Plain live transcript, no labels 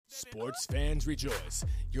Sports fans rejoice.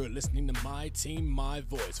 You're listening to My Team, My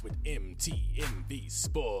Voice with MTMV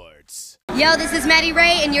Sports. Yo, this is Maddie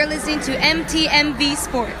Ray, and you're listening to MTMV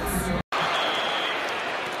Sports.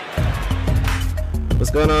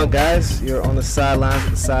 What's going on, guys? You're on the sidelines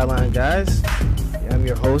with the Sideline Guys. I'm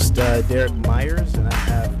your host, Derek Myers, and I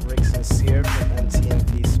have Rick Sincere from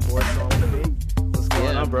MTMV Sports on with me. What's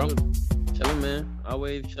going on, bro? Chilling, man.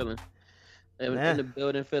 Always chilling. In the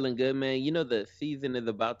building, feeling good, man. You know the season is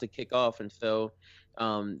about to kick off, and so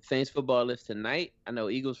Saints football is tonight. I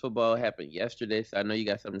know Eagles football happened yesterday, so I know you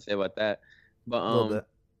got something to say about that. But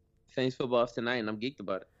Saints football is tonight, and I'm geeked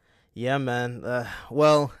about it. Yeah, man.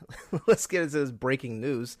 Well, let's get into this breaking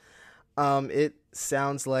news. It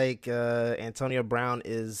sounds like Antonio Brown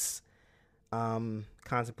is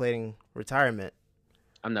contemplating retirement.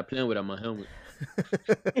 I'm not playing without my helmet.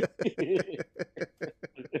 Okay.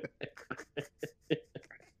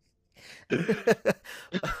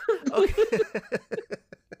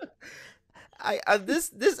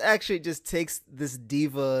 This actually just takes this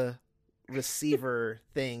diva receiver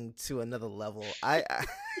thing to another level.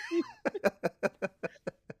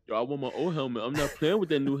 Yo, I want my old helmet. I'm not playing with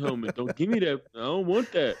that new helmet. Don't give me that. I don't want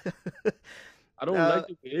that. I don't like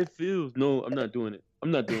the way it feels. No, I'm not doing it.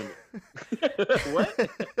 What?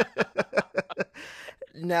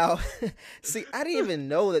 Now, see, I didn't even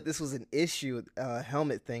know that this was an issue,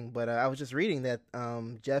 helmet thing, but I was just reading that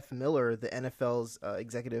Jeff Miller, the NFL's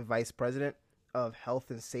executive vice president of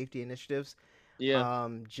health and safety initiatives, he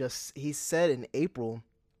said in April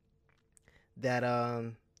that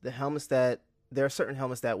there are certain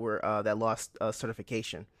helmets that were that lost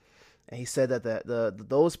certification, and he said that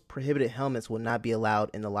those prohibited helmets will not be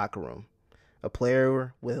allowed in the locker room. A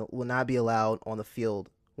player will not be allowed on the field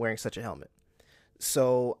wearing such a helmet.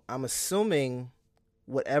 So I'm assuming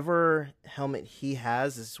whatever helmet he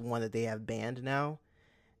has is one that they have banned now,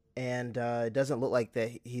 and it doesn't look like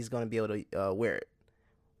that he's going to be able to wear it.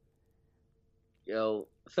 Yo,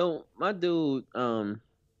 so my dude,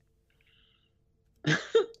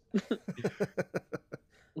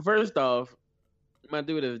 first off, my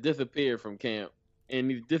dude has disappeared from camp,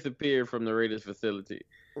 and he's disappeared from the Raiders facility.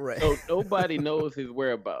 Right. So nobody knows his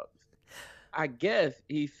whereabouts. I guess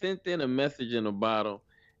he sent in a message in a bottle,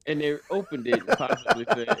 and they opened it possibly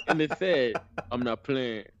and it said, "I'm not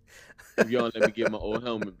playing. If y'all let me get my old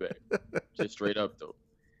helmet back." Just straight up though.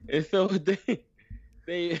 And so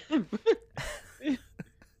they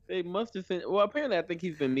must have sent. Well, apparently, I think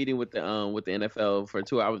he's been meeting with the NFL for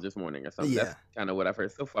 2 hours this morning or something. Yeah. That's kind of what I've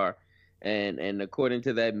heard so far. And according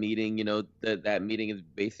to that meeting, you know, that meeting is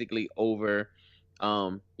basically over.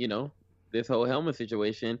 You know, this whole helmet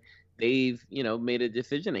situation. They've, you know, made a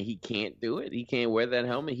decision that he can't do it. He can't wear that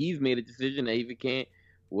helmet. He's made a decision that if he can't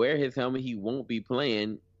wear his helmet, he won't be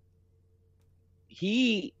playing.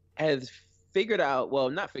 He has figured out, well,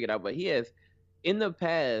 not figured out, but he has, in the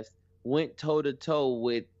past, went toe-to-toe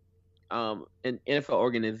with an NFL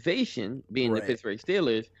organization, being the Pittsburgh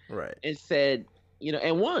Steelers, and said, you know,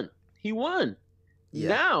 and won. He won. Yeah.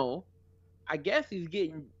 Now, I guess he's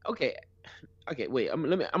getting, okay, wait. I'm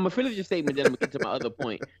gonna finish your statement, then I'm gonna get to my other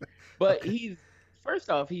point. But first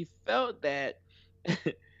off, he felt that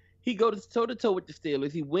he goes toe to toe with the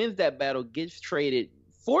Steelers. He wins that battle, gets traded,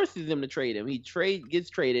 forces them to trade him. Gets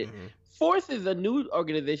traded, forces a new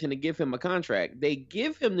organization to give him a contract. They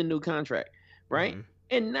give him the new contract, right?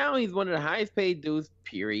 And now he's one of the highest paid dudes.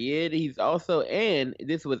 Period. He's also, and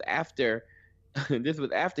this was after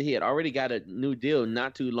he had already got a new deal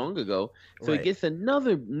not too long ago. So he gets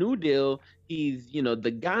another new deal. He's, you know, the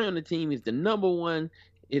guy on the team. He's the number one.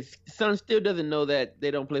 His son still doesn't know that they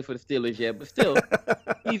don't play for the Steelers yet, but still,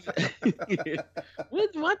 he's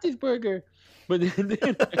where's Roethlisberger?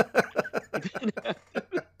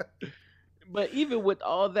 But even with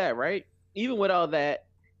all that, right? Even with all that,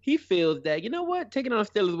 he feels that, you know what, taking on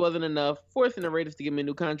Steelers wasn't enough. Forcing the Raiders to give me a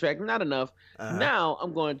new contract, not enough. Now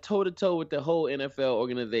I'm going toe-to-toe with the whole NFL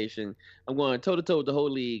organization. I'm going toe-to-toe with the whole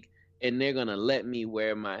league, and they're going to let me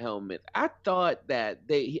wear my helmet. I thought that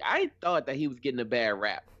he was getting a bad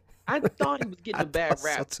rap. I thought he was getting a bad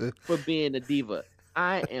rap for being a diva.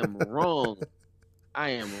 I am wrong.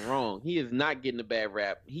 He is not getting a bad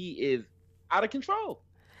rap. He is out of control.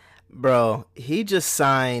 Bro, he just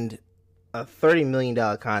signed a $30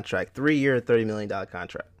 million contract, 3-year, $30 million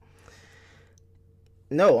contract.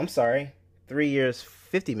 No, I'm sorry. 3 years,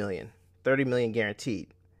 $50 million, $30 million guaranteed.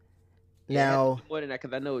 Yeah, now, more than that,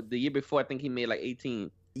 because I know the year before, I think he made like 18.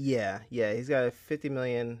 Yeah, he's got $50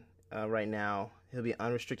 million right now. He'll be an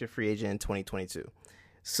unrestricted free agent in 2022.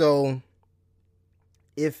 So,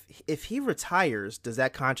 if he retires, does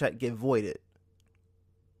that contract get voided?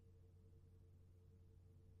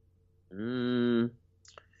 I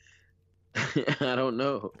don't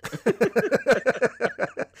know.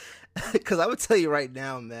 Because I would tell you right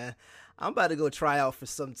now, man, I'm about to go try out for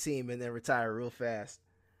some team and then retire real fast.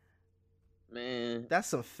 Man, that's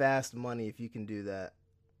some fast money if you can do that.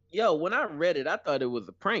 Yo, when I read it, I thought it was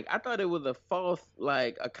a prank. I thought it was a false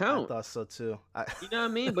account. I thought so too. You know what I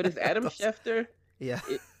mean? But it's Adam Schefter. Yeah.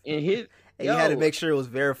 And his and you had to make sure it was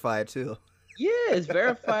verified too. Yeah, it's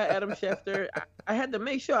verified Adam Schefter. I had to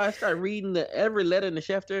make sure I start reading every letter in the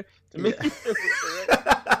Schefter to make sure it was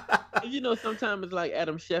correct. You know, sometimes it's like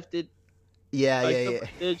Adam Schefter. Yeah.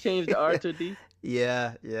 They change the R to a D.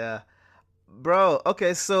 Yeah. Bro,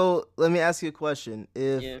 okay, so let me ask you a question.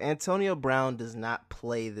 If Antonio Brown does not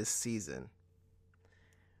play this season,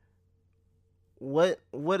 what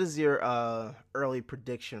is your early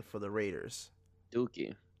prediction for the Raiders?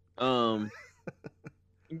 Dookie. I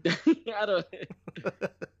don't.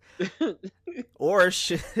 Or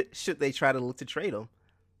should they try to look to trade him?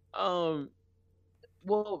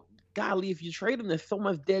 Well, golly, if you trade him, there's so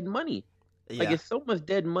much dead money. Like it's so much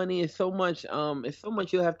dead money. It's so much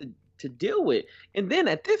you'll have to deal with. And then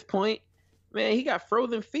at this point, man, he got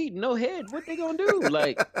frozen feet, no head. What they gonna do?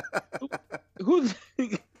 Like, who's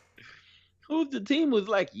the team was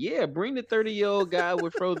like, yeah, bring the 30-year-old guy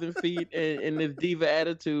with frozen feet and this diva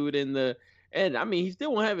attitude and I mean, he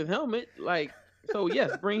still won't have his helmet. Like, so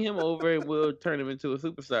yes, bring him over and we'll turn him into a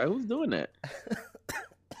superstar. Who's doing that?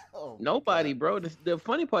 Nobody, bro. The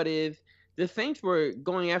funny part is the Saints were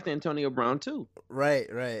going after Antonio Brown too.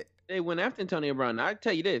 Right. They went after Antonio Brown. Now, I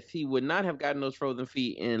tell you this, he would not have gotten those frozen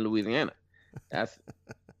feet in Louisiana. That's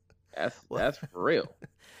for real.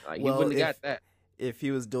 Like, he wouldn't have got that. If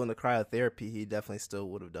he was doing the cryotherapy, he definitely still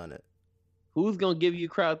would have done it. Who's gonna give you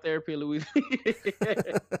cryotherapy in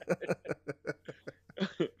Louisiana?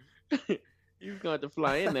 You're gonna have to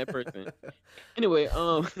fly in that person. Anyway,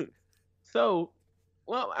 so,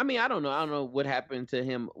 well, I mean, I don't know what happened to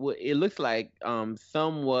him. It looks like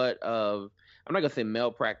somewhat of, I'm not gonna say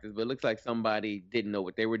malpractice, but it looks like somebody didn't know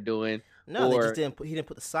what they were doing. No, they just didn't. He didn't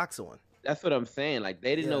put the socks on. That's what I'm saying. Like,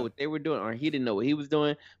 they didn't know what they were doing, or he didn't know what he was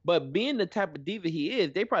doing. But being the type of diva he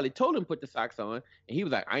is, they probably told him put the socks on, and he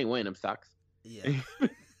was like, "I ain't wearing them socks." Yeah.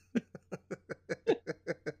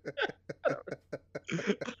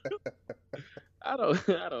 I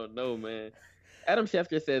don't know, man. Adam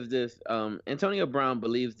Schefter says this: Antonio Brown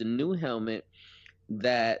believes the new helmet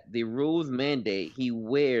that the rules mandate he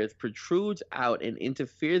wears protrudes out and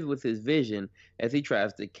interferes with his vision as he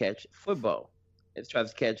tries to catch football.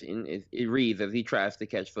 It reads as he tries to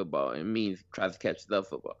catch football. It means tries to catch the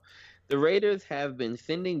football. The Raiders have been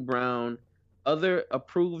sending Brown other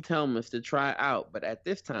approved helmets to try out, but at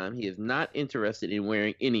this time he is not interested in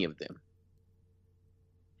wearing any of them.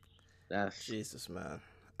 That's Jesus, man.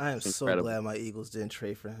 I am so glad my Eagles didn't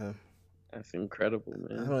trade for him. That's incredible,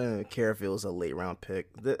 man. I don't even care if it was a late round pick.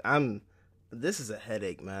 This is a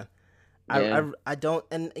headache, man. Yeah. I don't,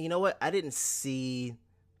 and you know what? I didn't see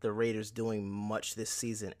the Raiders doing much this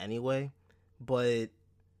season anyway, but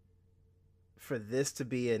for this to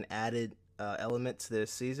be an added element to their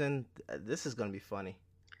season, this is gonna be funny.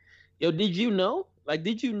 Yo, did you know? Like,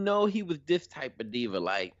 did you know he was this type of diva?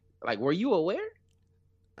 Like, were you aware?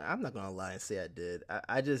 I'm not gonna lie and say I did.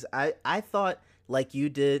 I thought, like you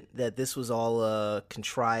did, that this was all a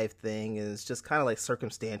contrived thing and it's just kind of like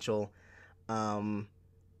circumstantial, and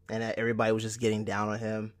that everybody was just getting down on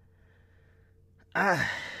him.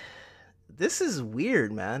 This is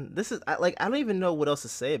weird, man. I don't even know what else to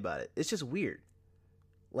say about it. It's just weird.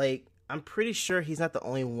 Like, I'm pretty sure he's not the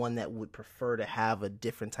only one that would prefer to have a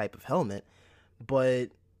different type of helmet, but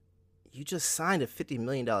you just signed a $50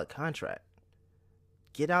 million contract.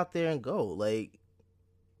 Get out there and go. Like,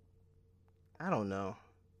 I don't know.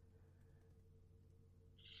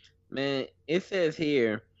 Man, it says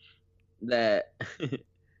here that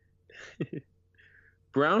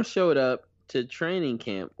Brown showed up to training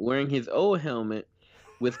camp wearing his old helmet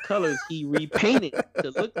with colors he repainted to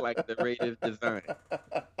look like the Raiders design.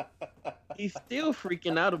 He's still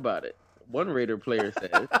freaking out about it. One Raider player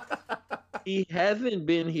says he hasn't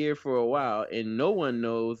been here for a while and no one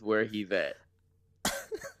knows where he's at.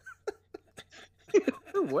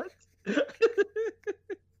 What?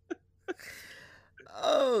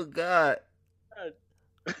 Oh, God.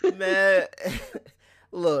 Man,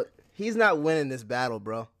 look, he's not winning this battle,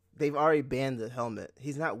 bro. They've already banned the helmet.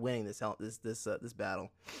 He's not winning this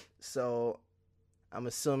battle. So I'm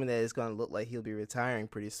assuming that it's going to look like he'll be retiring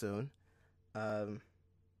pretty soon. Wow,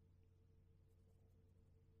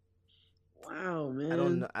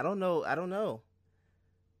 man. I don't know.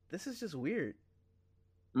 This is just weird.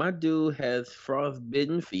 My dude has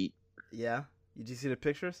frostbitten feet. Yeah? Did you see the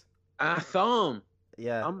pictures? I saw him.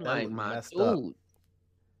 Yeah, I'm like, my dude, up.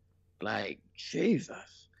 like,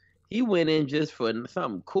 Jesus. He went in just for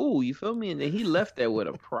something cool, you feel me? And then he left there with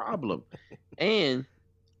a problem. And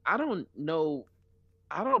I don't know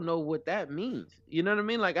what that means. You know what I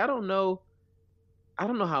mean? Like, I don't know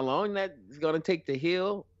how long that is going to take to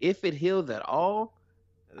heal, if it heals at all.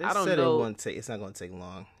 I don't know. It's not going to take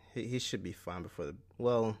long. He should be fine before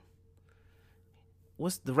the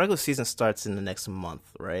regular season starts in the next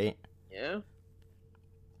month, right? Yeah.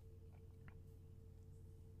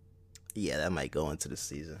 Yeah, that might go into the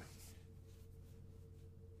season.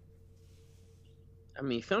 I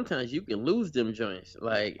mean, sometimes you can lose them joints.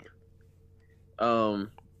 Like, I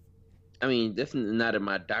mean, this is not in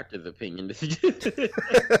my doctor's opinion. This is just, this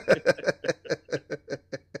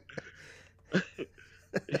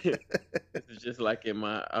is just like in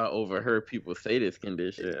my I overheard people say this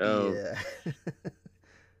condition. Yeah.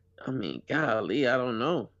 I mean, golly, I don't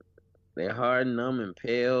know. They're hard, numb, and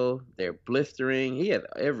pale. They're blistering. He has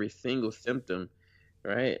every single symptom,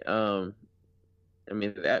 right? I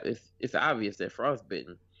mean, it's obvious they're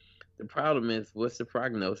frostbitten. The problem is, what's the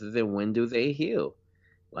prognosis and when do they heal?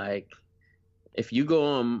 Like, if you go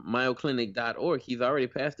on MayoClinic.org, he's already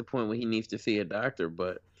past the point where he needs to see a doctor,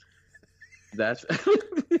 but that's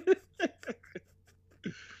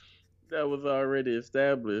that was already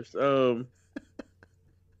established.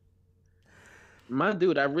 My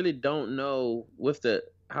dude, I really don't know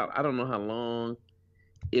I don't know how long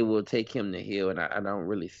it will take him to heal, and I don't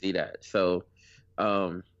really see that. So,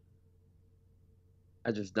 I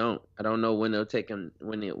just don't. I don't know when it'll take him,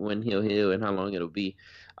 when he'll heal, and how long it'll be.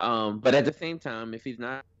 But at the same time, if this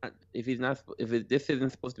isn't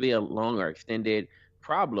supposed to be a long or extended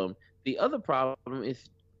problem, the other problem is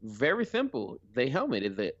very simple. The helmet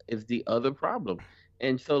is the other problem,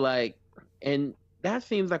 and so and that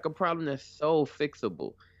seems like a problem that's so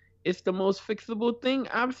fixable. It's the most fixable thing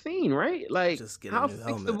I've seen, right? Like, how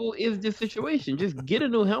fixable is this situation? Just get a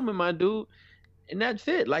new helmet, my dude. And that's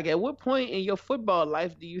it. Like, at what point in your football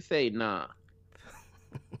life do you say, nah,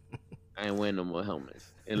 I ain't wearing no more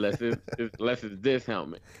helmets unless it's this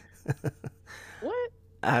helmet? What?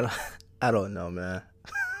 I don't know, man.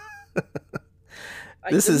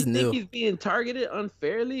 Like, this is new. Think he's being targeted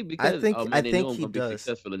unfairly because I think he does. Be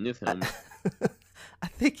successful in this helmet. I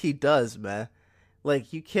think he does, man.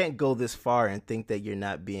 Like, you can't go this far and think that you're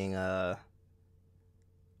not being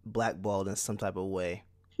blackballed in some type of way.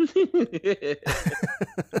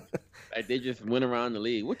 Like, they just went around the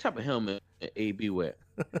league. What type of helmet AB wear?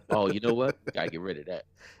 Oh, you know what? Gotta get rid of that.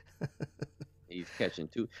 He's catching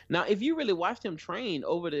too. Now, if you really watched him train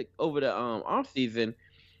over the off season,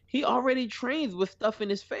 he already trains with stuff in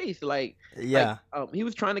his face. Like, yeah, he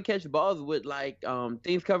was trying to catch balls with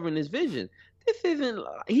things covering his vision. This isn't.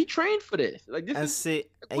 He trained for this. Like, this is. See,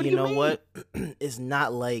 and you know what? It's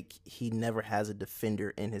not like he never has a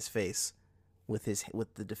defender in his face, with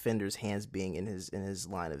the defender's hands being in his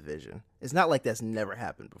line of vision. It's not like that's never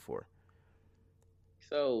happened before.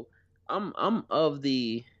 So I'm of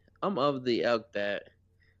the ilk that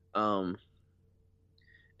and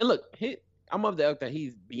look, I'm of the ilk that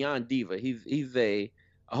he's beyond diva. He's a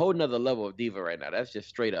whole nother level of diva right now. That's just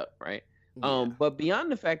straight up, right? Yeah. But beyond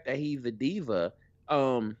the fact that he's a diva,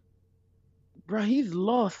 bro, he's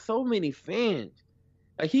lost so many fans.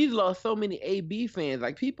 Like, he's lost so many AB fans.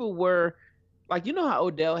 Like, people were like, you know how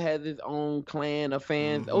Odell has his own clan of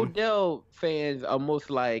fans? Mm-hmm. Odell fans are most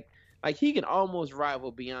like he can almost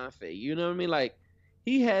rival Beyonce. You know what I mean? Like,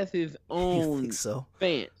 he has his own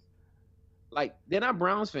fans. Like, they're not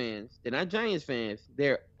Browns fans. They're not Giants fans.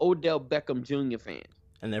 They're Odell Beckham Jr. fans.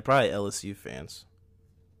 And they're probably LSU fans.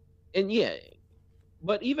 And yeah,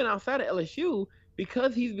 but even outside of LSU,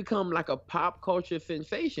 because he's become like a pop culture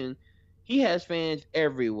sensation, he has fans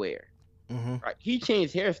everywhere. Mm-hmm. Right? He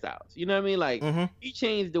changed hairstyles. You know what I mean? Like, mm-hmm. He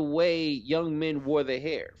changed the way young men wore their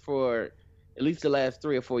hair for at least the last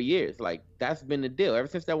 3 or 4 years. Like, that's been the deal. Ever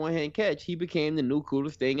since that one-hand catch, he became the new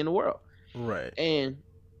coolest thing in the world. Right. And,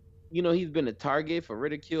 you know, he's been a target for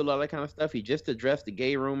ridicule, all that kind of stuff. He just addressed the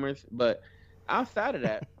gay rumors. But outside of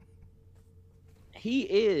that, he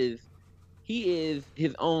is his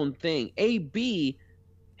own thing. AB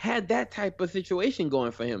had that type of situation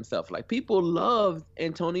going for himself. Like, people loved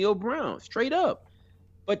Antonio Brown, straight up.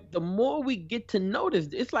 But the more we get to notice,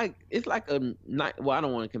 it's like a nice. Well, I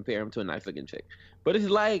don't want to compare him to a nice looking chick, but it's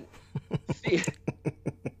like,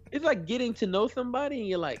 it's like getting to know somebody and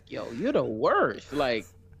you're like, yo, you're the worst. Like,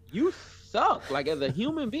 you suck. Like, as a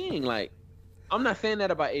human being. Like, I'm not saying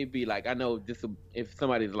that about AB. Like, I know this, if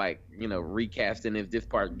somebody's like, you know, recasting, if this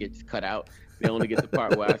part gets cut out, They only get the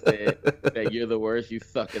part where I said that you're the worst, you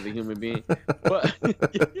suck as a human being. But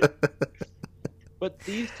but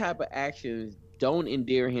these type of actions don't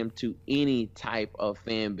endear him to any type of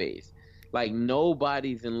fan base. Like,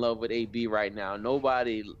 nobody's in love with AB right now.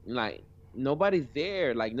 Nobody's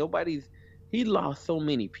there. Like, he lost so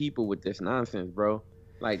many people with this nonsense, bro.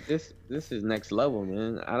 Like, this is next level,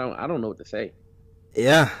 man. I don't know what to say.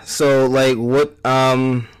 Yeah. So, like, what?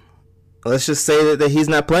 Let's just say that he's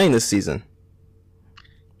not playing this season.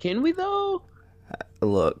 Can we though?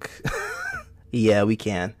 Look, yeah, we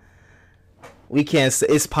can. We can't say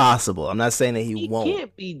it's possible. I'm not saying that he won't.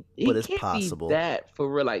 Can't be. But it's possible. Be that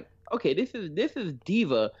for real, like, okay, this is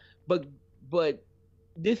diva, but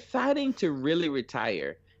deciding to really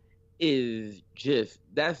retire is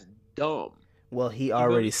that's dumb. Well, he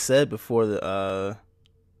already said before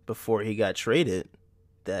he got traded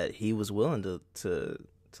that he was willing to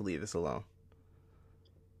leave us alone.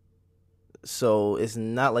 So it's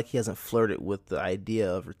not like he hasn't flirted with the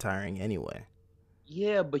idea of retiring anyway.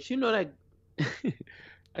 Yeah, but you know that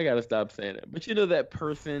I gotta stop saying that. But you know that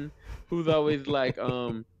person who's always like,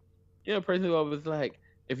 person who always like,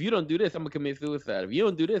 if you don't do this, I'm gonna commit suicide. If you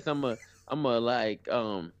don't do this, I'm gonna like, I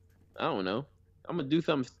don't know, I'm gonna do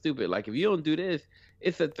something stupid. Like, if you don't do this,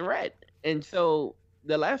 it's a threat. And so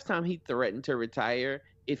the last time he threatened to retire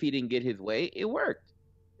if he didn't get his way, it worked.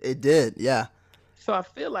 It did, yeah. So I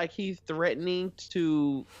feel like he's threatening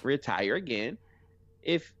to retire again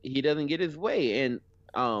if he doesn't get his way. And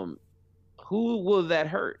who will that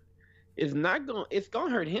hurt? It's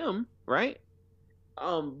gonna hurt him, right?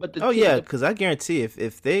 But because I guarantee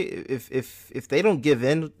if they don't give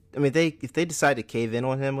in, I mean, if they decide to cave in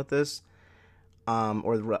on him with this,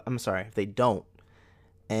 if they don't,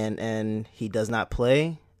 and he does not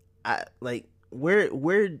play,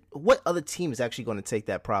 what other team is actually going to take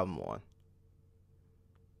that problem on?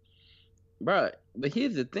 Bro, but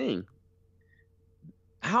here's the thing.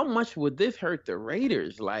 How much would this hurt the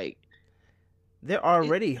Raiders? Like, they're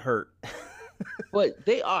already hurt. But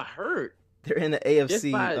they are hurt. They're in the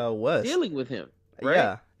AFC West. Dealing with him,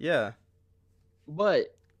 right? Yeah.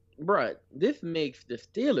 But, bro, this makes the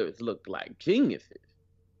Steelers look like geniuses.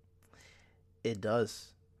 It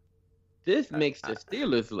does. This makes the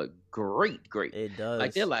Steelers look great. It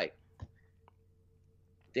does. Like,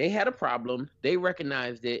 they had a problem, they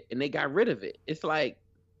recognized it, and they got rid of it. It's like,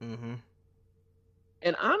 mm-hmm.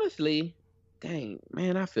 And honestly, dang,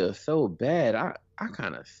 man, I feel so bad. I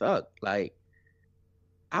kind of sucked. Like,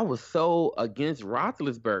 I was so against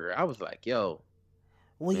Roethlisberger. I was like, yo.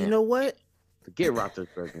 Well, man, you know what? Forget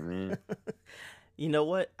Roethlisberger, man. You know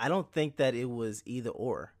what? I don't think that it was either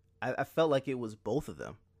or. I felt like it was both of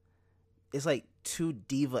them. It's like two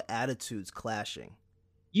diva attitudes clashing.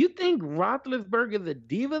 You think Roethlisberger's a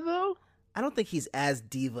diva, though? I don't think he's as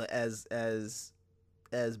diva as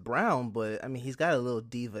Brown, but I mean, he's got a little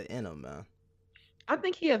diva in him, man. I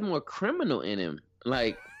think he has more criminal in him.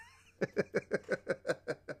 Like,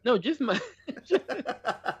 no, just my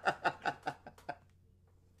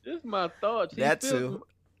thoughts.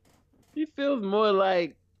 He feels more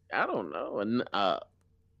like, I don't know, an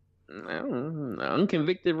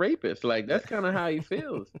unconvicted rapist. Like, that's kind of how he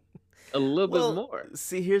feels. A little bit more.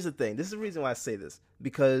 See, here's the thing. This is the reason why I say this.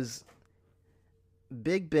 Because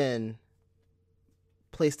Big Ben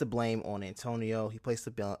placed the blame on Antonio. He placed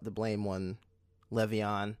the blame on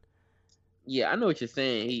Le'Veon. Yeah, I know what you're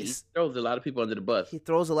saying. He throws a lot of people under the bus. He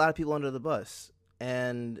throws a lot of people under the bus.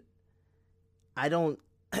 And I don't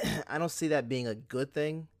see that being a good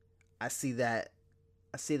thing. I see that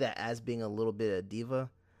as being a little bit of diva.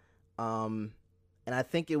 And I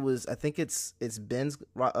think it's Ben's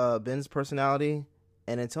personality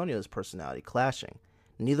and Antonio's personality clashing.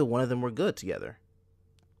 Neither one of them were good together,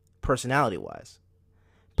 personality wise.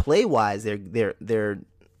 Play wise, they're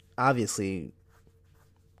obviously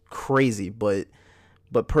crazy, but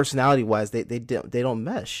personality wise, they don't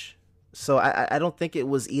mesh. So I don't think it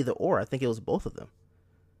was either or. I think it was both of them.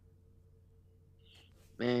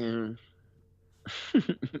 Man.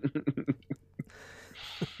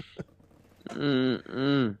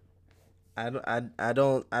 I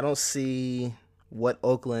don't see what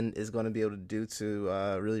Oakland is going to be able to do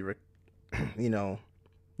to really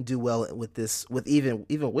do well with this, with even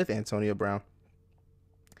with Antonio Brown,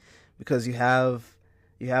 because you have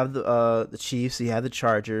the Chiefs, you have the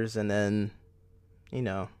Chargers, and then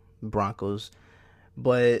Broncos,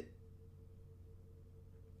 but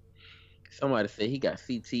somebody said he got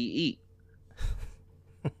CTE.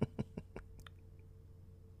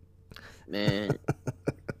 Man,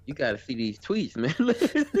 you gotta see these tweets, man.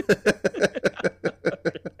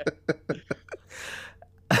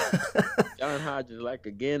 John Hodge just like,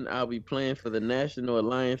 again, I'll be playing for the National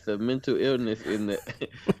Alliance of Mental Illness in the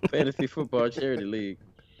Fantasy Football Charity League.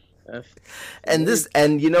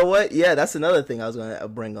 And you know what? Yeah, that's another thing I was going to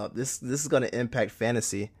bring up. This is going to impact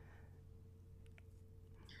fantasy.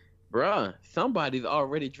 Bruh, somebody's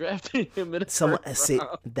already drafted him in the first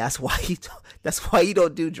round. That's why you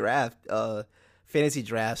don't do fantasy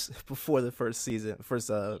drafts before the first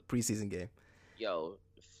preseason game. Yo,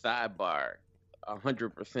 sidebar,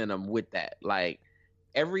 100% I'm with that. Like,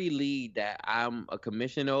 every league that I'm a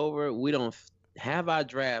commissioner over, we don't have our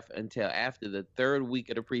draft until after the third week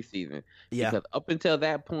of the preseason. Yeah. Because up until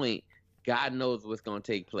that point, God knows what's going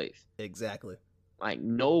to take place. Exactly. Like,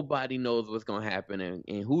 nobody knows what's going to happen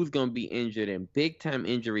and who's going to be injured, and big-time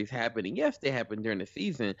injuries happening. Yes, they happen during the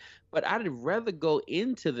season, but I'd rather go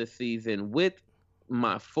into the season with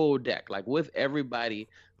my full deck, like with everybody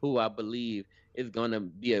who I believe is going to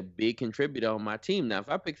be a big contributor on my team. Now, if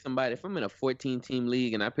I'm in a 14-team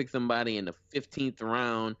league and I pick somebody in the 15th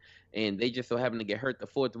round and they just so happen to get hurt the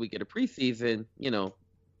fourth week of the preseason,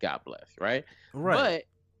 God bless, right? Right.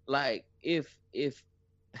 But, like, if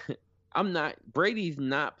Brady's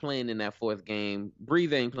not playing in that fourth game.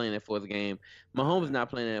 Breeze ain't playing that fourth game. Mahomes not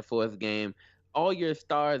playing in that fourth game. All your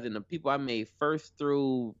stars and the people I made first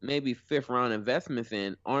through maybe fifth round investments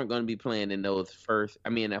in aren't going to be playing in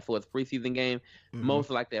that fourth preseason game. Mm-hmm. Most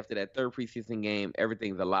likely after that third preseason game,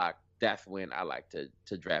 everything's a lock. That's when I like to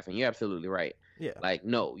draft. And you're absolutely right. Yeah. Like,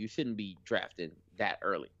 no, you shouldn't be drafting that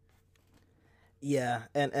early. Yeah,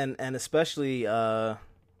 and especially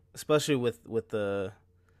with a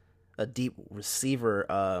deep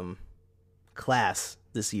receiver class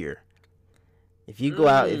this year. If you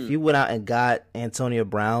went out and got Antonio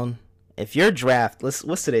Brown, if your draft,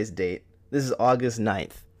 what's today's date? This is August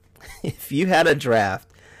 9th. If you had a draft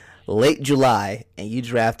late July and you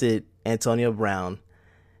drafted Antonio Brown,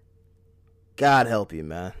 God help you,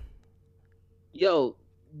 man. Yo,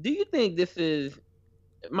 do you think this is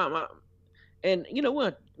my and we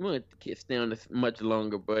won't stay on this much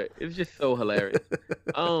longer, but it's just so hilarious.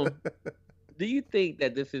 Do you think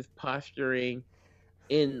that this is posturing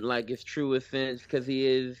in like its truest sense? Because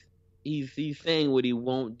he's saying what he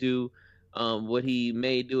won't do, what he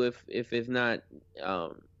may do if it's not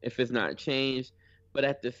changed, but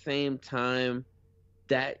at the same time,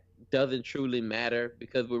 that doesn't truly matter,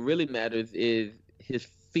 because what really matters is his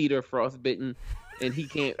feet are frostbitten and he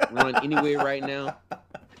can't run anywhere right now.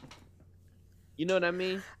 You know what I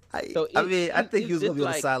mean? I think he was going to be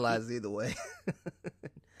on the sidelines either way.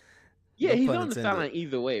 Yeah, he's on the sideline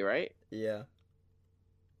either way, right? Yeah.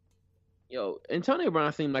 Yo, Antonio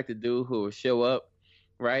Brown seemed like the dude who will show up,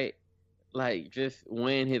 right? Like, just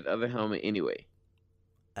wearing his other helmet anyway.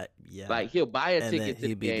 Yeah. Like, he'll buy a ticket to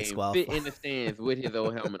the game, fit in the stands with his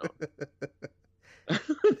old helmet on.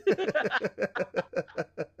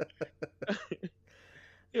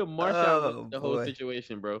 He'll march out the whole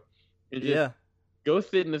situation, bro. And just go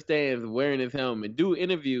sit in the stands wearing his helmet. Do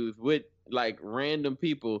interviews with, like, random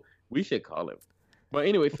people. We should call him. But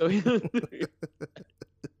anyway, so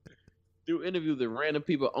do interviews with random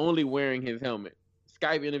people only wearing his helmet.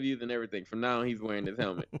 Skype interviews and everything. From now on, he's wearing his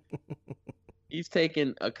helmet. He's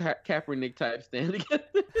taking a Kaepernick type stand again.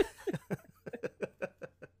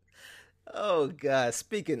 Oh God!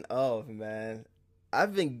 Speaking of, man,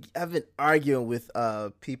 I've been arguing with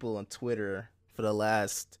people on Twitter for the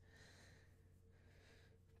last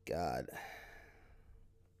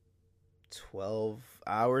 12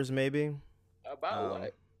 hours maybe. About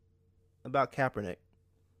what? About Kaepernick.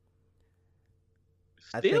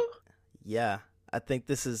 Still? I think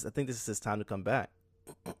this is his time to come back.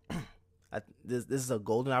 This is a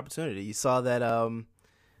golden opportunity. You saw that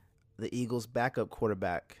the Eagles' backup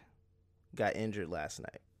quarterback got injured last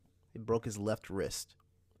night. He broke his left wrist,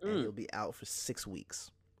 and he'll be out for 6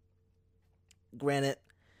 weeks. Granted,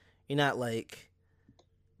 you're not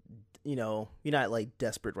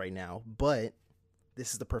desperate right now, but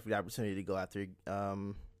this is the perfect opportunity to go after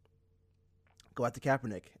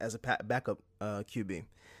Kaepernick as a backup QB,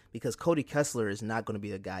 because Cody Kessler is not going to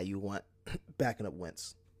be a guy you want backing up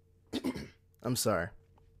Wentz. I'm sorry.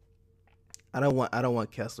 I don't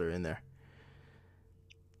want Kessler in there.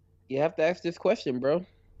 You have to ask this question, bro.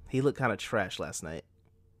 He looked kind of trash last night.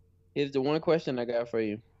 Here's the one question I got for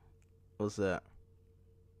you. What's that?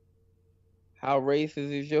 How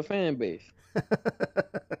racist is your fan base?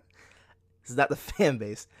 It's not the fan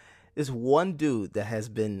base. There's one dude that has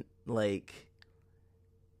been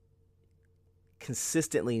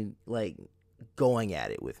consistently going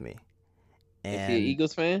at it with me. And is he an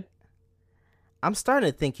Eagles fan? I'm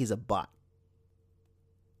starting to think he's a bot.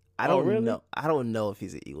 I don't really? know. I don't know if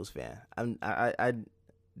he's an Eagles fan.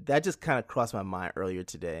 that just kind of crossed my mind earlier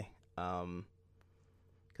today,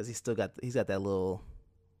 because he's got that little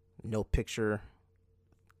no picture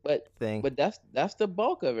thing. But that's the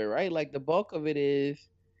bulk of it, right? Like the bulk of it is,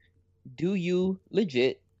 do you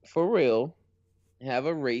legit for real have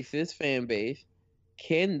a racist fan base?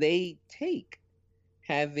 Can they take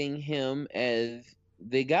having him as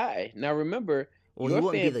the guy? Now remember,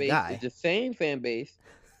 your fan base is the same fan base.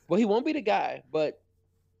 Well, he won't be the guy, but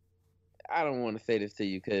I don't want to say this to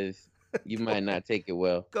you because you might not take it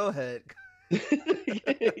well. Go ahead.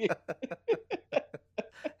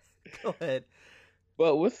 Go ahead.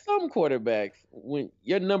 But with some quarterbacks, when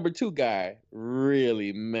your number 2 guy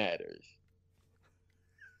really matters.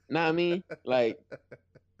 Know what I mean? Like,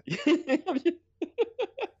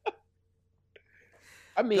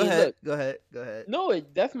 I mean, go ahead. No,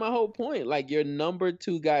 that's my whole point. Like, your number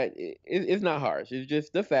 2 guy, it's not harsh. It's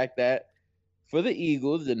just the fact that for the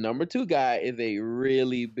Eagles, the number 2 guy is a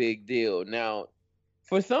really big deal. Now,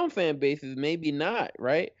 for some fan bases, maybe not,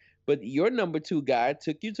 right? But your number 2 guy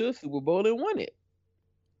took you to a Super Bowl and won it.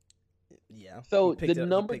 Yeah. So the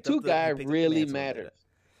number 2 guy really matters.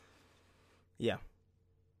 Yeah.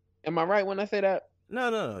 Am I right when I say that?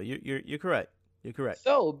 No. You're correct. You're correct.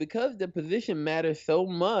 So because the position matters so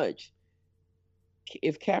much,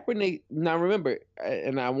 if Kaepernick, now remember,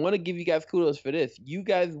 and I want to give you guys kudos for this, you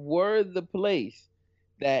guys were the place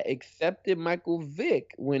that accepted Michael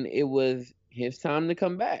Vick when it was his time to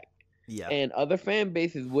come back. Yeah. And other fan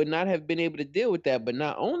bases would not have been able to deal with that. But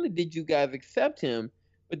not only did you guys accept him,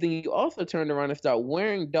 but then you also turned around and started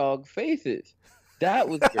wearing dog faces. That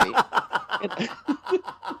was great.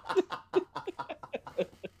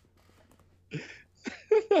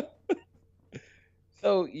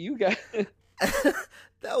 So you guys...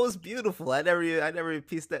 That was beautiful. I never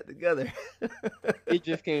pieced that together. It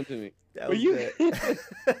just came to me. That was good.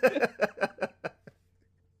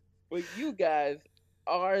 But you guys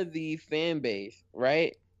are the fan base,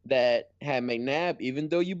 right? That had McNabb, even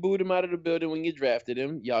though you booed him out of the building when you drafted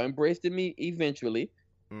him, y'all embraced him eventually.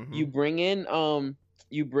 Mm-hmm. You bring in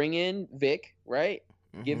Vic, right?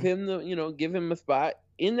 Mm-hmm. Give him a spot.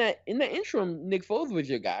 In that interim, Nick Foles was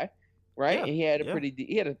your guy, right? Yeah, and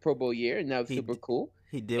he had a Pro Bowl year, and that was super cool.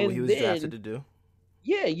 He did what he was drafted to do.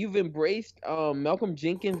 Yeah, you've embraced Malcolm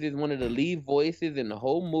Jenkins is one of the lead voices in the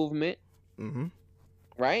whole movement. Mm-hmm.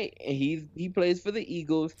 Right? And he plays for the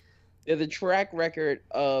Eagles. There's a track record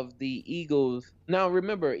of the Eagles. Now,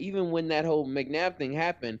 remember, even when that whole McNabb thing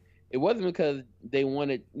happened, it wasn't because they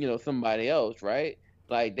wanted, somebody else, right?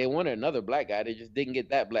 Like, they wanted another black guy. They just didn't get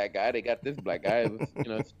that black guy. They got this black guy. It was,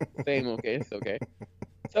 same, okay, it's okay.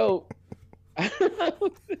 So, and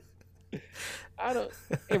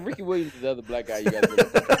Ricky Williams is the other black guy you guys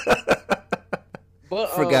but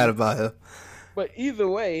forgot about him. But either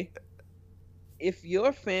way, if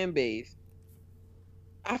your fan base,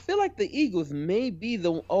 I feel like the Eagles may be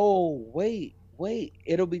wait,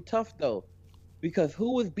 it'll be tough though, because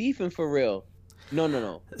who was beefing for real?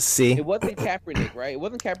 No. See, it wasn't Kaepernick, right? It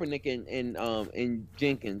wasn't Kaepernick and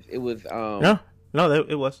Jenkins. It was no,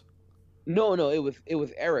 it was. No, it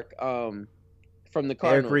was Eric from the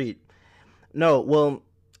Cardinals. Eric Reed. No, well,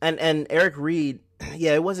 and Eric Reed,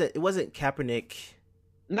 yeah, it wasn't Kaepernick.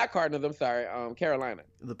 Not Cardinals, I'm sorry, Carolina.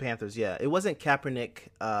 The Panthers, yeah. It wasn't Kaepernick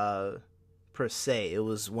per se. It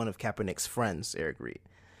was one of Kaepernick's friends, Eric Reed.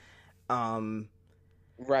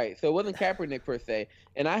 Right, so it wasn't Kaepernick per se.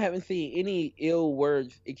 And I haven't seen any ill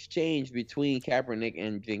words exchanged between Kaepernick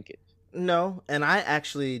and Jenkins. No, and I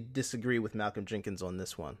actually disagree with Malcolm Jenkins on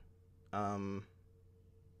this one. Kind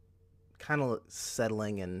of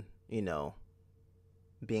settling and,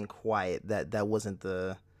 being quiet. That wasn't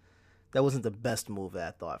the best move,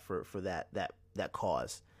 I thought, for that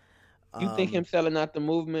cause. You think him selling out the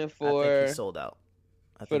movement for? I think he sold out.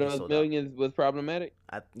 For those millions was problematic.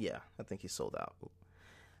 I think he sold out.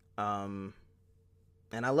 And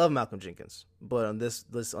I love Malcolm Jenkins, but on this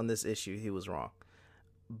issue, he was wrong.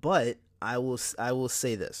 But I will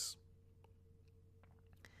say this: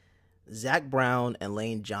 Zach Brown and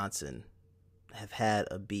Lane Johnson have had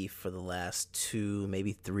a beef for the last 2,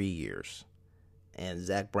 maybe 3 years. And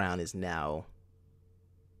Zach Brown is now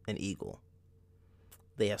an Eagle.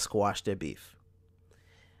 They have squashed their beef.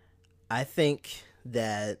 I think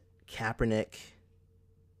that Kaepernick,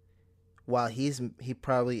 while he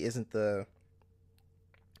probably isn't the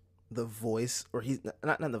voice, or he's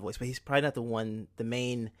not the voice, but he's probably not the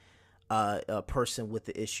main person with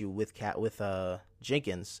the issue with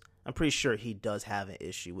Jenkins. I'm pretty sure he does have an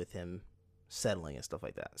issue with him settling and stuff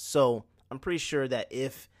like that. So I'm pretty sure that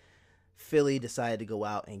if Philly decided to go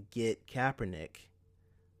out and get Kaepernick,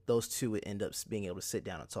 those two would end up being able to sit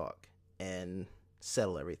down and talk. And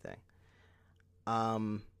settle everything.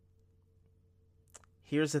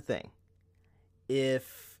 Here's the thing.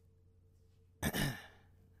 If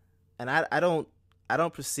and I don't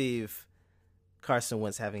perceive Carson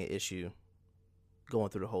Wentz having an issue going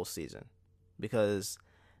through the whole season, because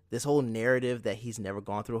this whole narrative that he's never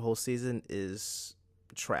gone through a whole season is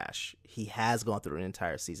trash. He has gone through an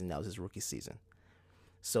entire season. That was his rookie season.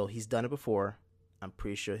 So he's done it before. I'm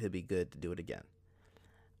pretty sure he'll be good to do it again.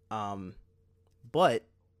 But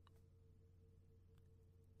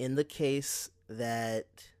in the case that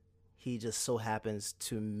he just so happens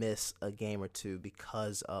to miss a game or two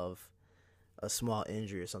because of a small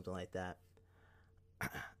injury or something like that,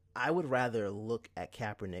 I would rather look at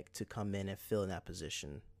Kaepernick to come in and fill in that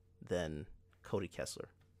position than Cody Kessler.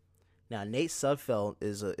 Now, Nate Sudfeld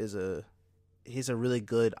he's a really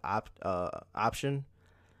good option,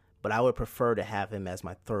 but I would prefer to have him as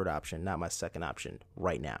my third option, not my second option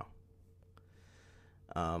right now.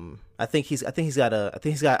 I think he's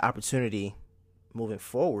got opportunity moving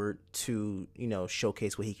forward to,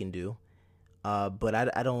 showcase what he can do. But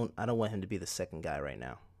I don't want him to be the second guy right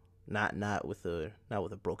now. Not with a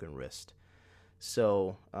broken wrist.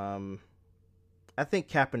 So I think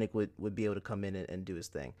Kaepernick would be able to come in and do his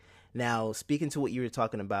thing. Now, speaking to what you were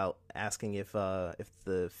talking about, asking if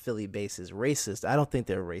the Philly base is racist, I don't think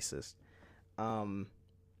they're racist.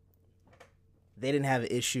 They didn't have an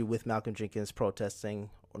issue with Malcolm Jenkins protesting,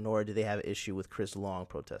 nor did they have an issue with Chris Long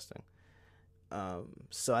protesting.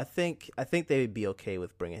 So I think they would be okay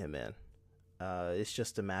with bringing him in. It's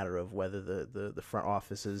just a matter of whether the front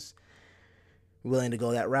office is willing to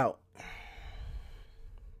go that route.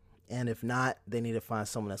 And if not, they need to find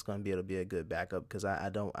someone that's going to be able to be a good backup, because I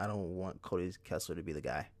don't want Cody Kessler to be the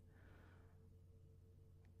guy.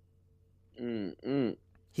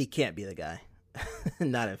 He can't be the guy.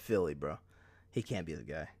 Not in Philly, bro. He can't be the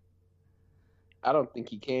guy. I don't think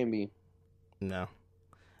he can be. No.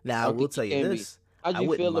 Now, I will tell you this. How'd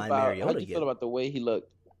you feel about the way he looked?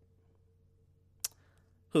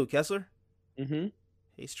 Who, Kessler? Mm-hmm.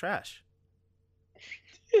 He's trash.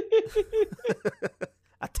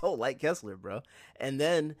 I don't like Kessler, bro. And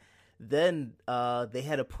then they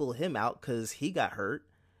had to pull him out because he got hurt.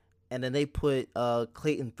 And then they put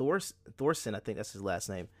Clayton Thorson, I think that's his last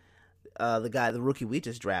name, the rookie we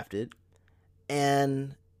just drafted.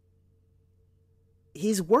 And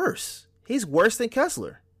he's worse. He's worse than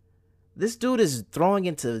Kessler. This dude is throwing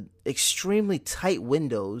into extremely tight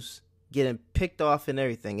windows, getting picked off and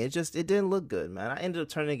everything. It didn't look good, man. I ended up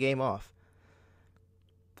turning the game off.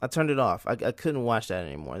 I turned it off. I couldn't watch that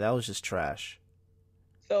anymore. That was just trash.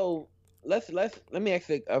 So let me ask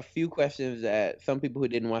a few questions that some people who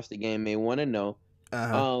didn't watch the game may want to know.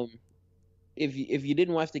 Uh-huh. If you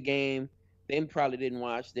didn't watch the game, they probably didn't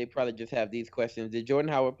watch. They probably just have these questions. Did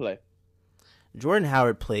Jordan Howard play? Jordan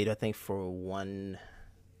Howard played, I think, for one.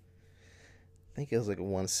 I think it was like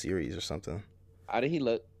one series or something. How did he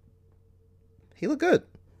look? He looked good.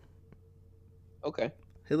 Okay.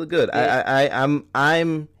 He looked good. Yeah.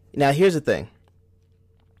 I'm now. Here's the thing.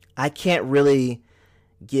 I can't really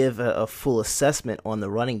give a full assessment on the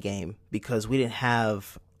running game because we didn't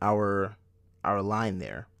have our line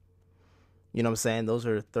there. You know what I'm saying? Those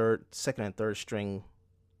are second and third string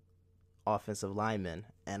offensive linemen,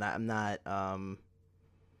 and I'm not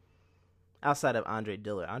outside of Andre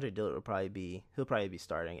Dillard. Andre Dillard he'll probably be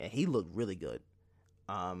starting, and he looked really good.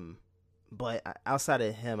 But outside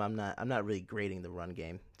of him, I'm not really grading the run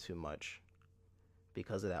game too much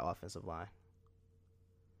because of that offensive line.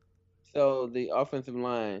 So the offensive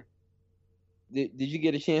line, did you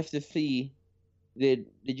get a chance to see? Did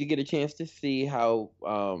you get a chance to see how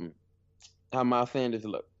Miles Sanders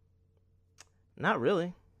looked? Not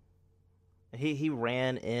really. He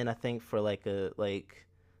ran in, I think, for like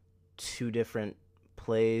two different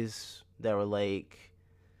plays that were like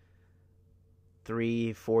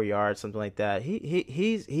 3-4 yards, something like that.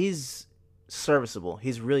 He's serviceable.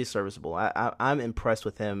 He's really serviceable. I'm impressed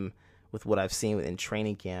with him with what I've seen in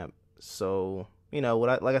training camp. So,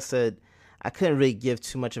 like I said, I couldn't really give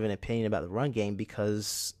too much of an opinion about the run game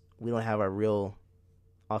because we don't have our real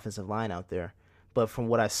offensive line out there. But from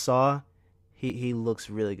what I saw, he looks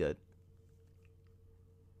really good.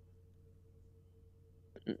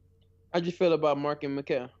 How'd you feel about Mark and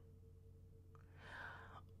Mikel?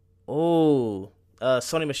 Oh,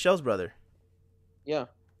 Sony Michel's brother. Yeah.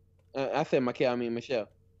 I said Mikel, I mean Michel.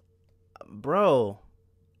 Bro,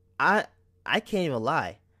 I can't even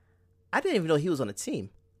lie. I didn't even know he was on the team.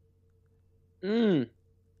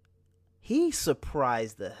 He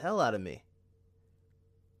surprised the hell out of me.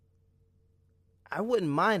 I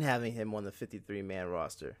wouldn't mind having him on the 53-man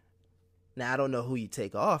roster. Now I don't know who you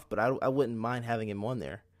take off, but I wouldn't mind having him on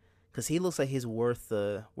there, because he looks like he's worth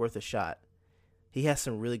a shot. He has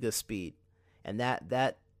some really good speed, and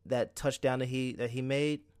that touchdown that he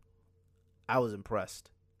made, I was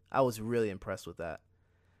impressed. I was really impressed with that.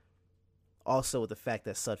 Also with the fact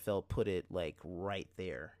that Sudfeld put it like right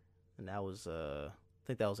there, and that was I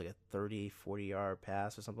think that was like a 30-40 yard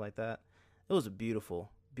pass or something like that. It was a beautiful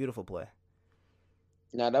play.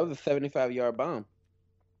 Now that was a 75-yard bomb.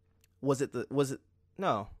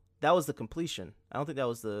 No, that was the completion. I don't think that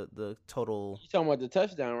was the total. You talking about the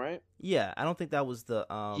touchdown, right? Yeah, I don't think that was the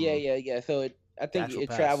Yeah. So I think it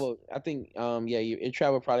traveled. I think it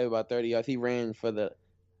traveled probably about 30 yards. He ran for the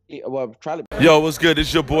Yo, what's good?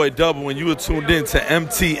 It's your boy Double, and you are tuned in to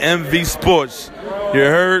MTMV Sports. You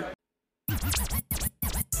heard?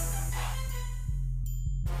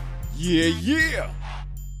 Yeah.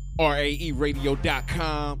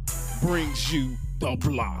 RAERadio.com brings you The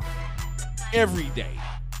Block every day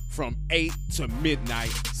from 8 to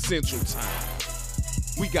midnight Central Time.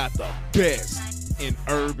 We got the best in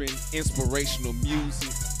urban, inspirational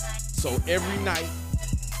music. So every night,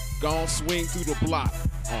 gon' swing through the block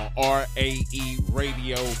on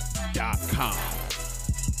RAERadio.com.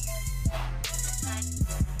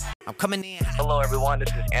 I'm coming in. Hello, everyone. This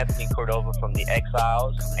is Anthony Cordova from The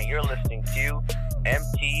Exiles, and you're listening to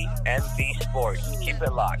MTMV Sports. Keep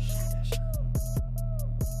it locked.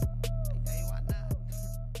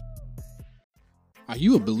 Are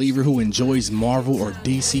you a believer who enjoys Marvel or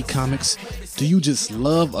DC comics? Do you just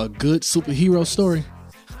love a good superhero story?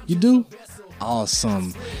 You do?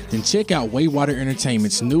 Awesome. Then check out Waywater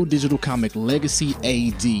Entertainment's new digital comic Legacy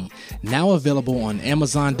AD, now available on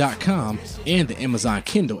Amazon.com and the Amazon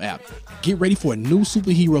Kindle app. Get ready for a new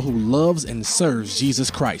superhero who loves and serves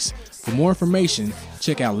Jesus Christ. For more information,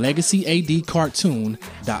 check out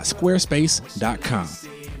legacyadcartoon.squarespace.com.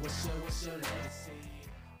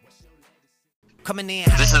 Coming in.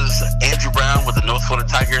 This is Andrew Brown with the North Florida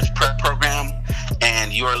Tigers Prep Program,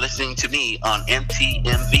 and you are listening to me on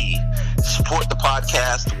MTMV. Support the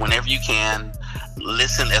podcast whenever you can,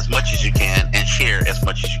 listen as much as you can, and share as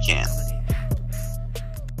much as you can.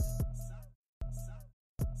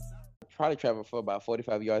 Probably traveled for about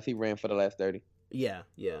 45 yards. He ran for the last 30. Yeah,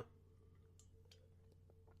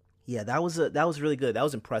 that was really good. That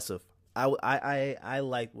was impressive. I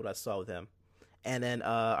liked what I saw with him. And then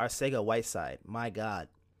Arcega Whiteside, my God,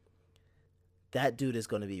 that dude is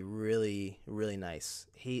going to be really, really nice.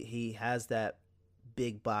 He has that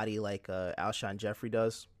big body like Alshon Jeffrey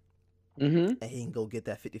does, and he can go get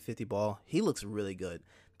that 50-50 ball. He looks really good.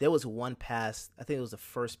 There was one pass, I think it was the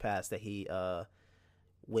first pass that he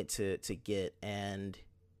went to get, and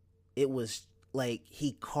it was like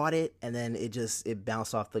he caught it, and then it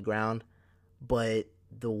bounced off the ground. But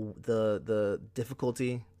the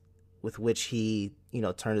difficulty with which he,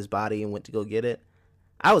 turned his body and went to go get it,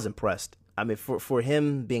 I was impressed. I mean, for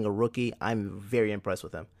him being a rookie, I'm very impressed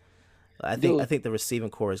with him. I think the receiving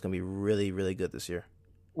core is going to be really, really good this year.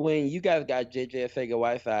 When you guys got JJ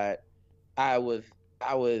Arcega-Whiteside, I was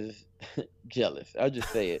jealous. I'll just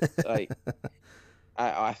say it. Like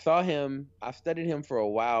I saw him, I studied him for a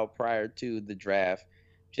while prior to the draft.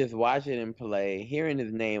 Just watching him play, hearing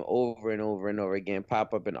his name over and over and over again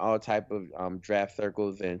pop up in all type of draft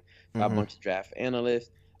circles and a bunch of draft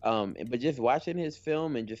analysts. But just watching his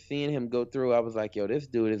film and just seeing him go through, I was like, yo, this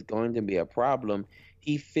dude is going to be a problem.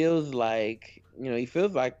 He feels like,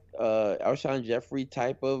 Alshon Jeffrey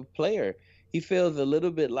type of player. He feels a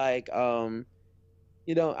little bit like, I'm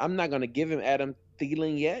not going to give him Adam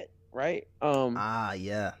Thielen yet, right?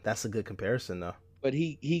 Yeah, that's a good comparison though. But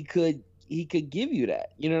he could give you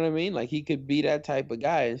that, you know what I mean? Like he could be that type of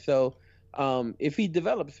guy. And so if he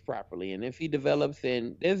develops properly, and if he develops,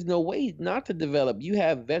 and there's no way not to develop. You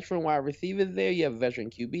have veteran wide receivers there. You have veteran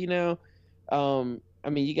QB now.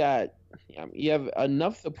 You have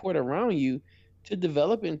enough support around you to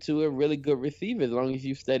develop into a really good receiver as long as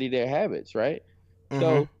you study their habits, right?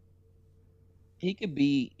 So he could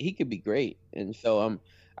be great. And so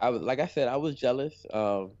I was jealous,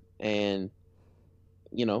 and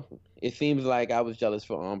it seems like I was jealous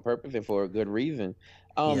on purpose and for a good reason.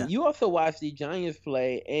 You also watched the Giants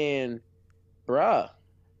play, and bruh,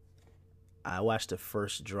 I watched the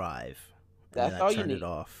first drive. That's all you need. I turned it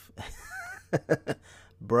off.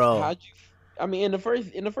 Bro, in the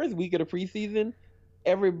first week of the preseason,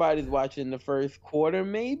 everybody's watching the first quarter,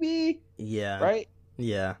 maybe. Yeah. Right.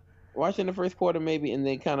 Yeah. Watching the first quarter, maybe, and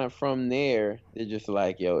then kind of from there, they're just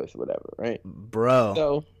like, "Yo, it's whatever," right? Bro.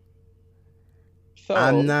 So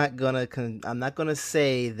I'm not gonna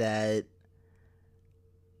say that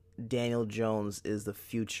Daniel Jones is the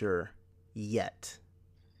future yet.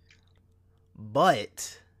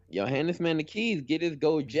 But yo, hand this man the keys. Get his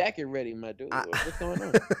gold jacket ready, my dude. What's going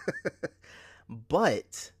on?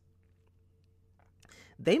 But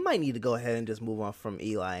they might need to go ahead and just move on from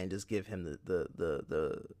Eli and just give him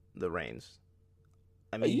the reins.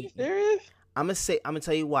 I mean, are you serious? I'm gonna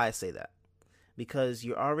tell you why I say that. Because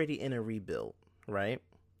you're already in a rebuild, right?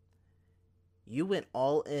 You went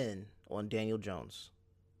all in on Daniel Jones.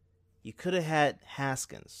 You could have had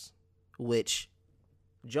Haskins, which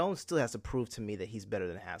Jones still has to prove to me that he's better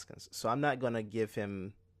than Haskins. So I'm not gonna give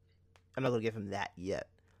him that yet.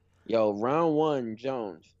 Yo, round one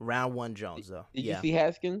Jones. Round one Jones, though. Did you see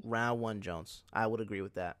Haskins? Round one Jones. I would agree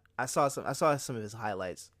with that. I saw some of his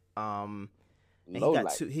highlights. Low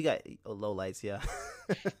lights. He got low lights, yeah.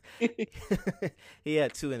 He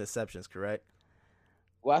had 2 interceptions, correct?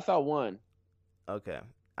 Well, I saw one. Okay.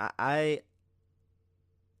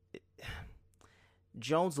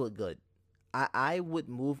 Jones looked good. I would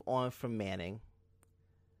move on from Manning.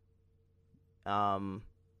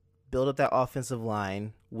 Build up that offensive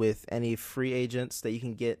line with any free agents that you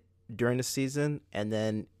can get during the season, and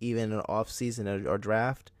then even an off season or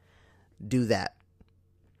draft. Do that.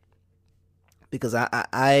 Because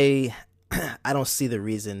I don't see the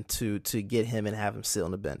reason to get him and have him sit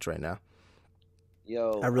on the bench right now.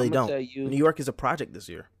 Yo, I really don't. New York is a project this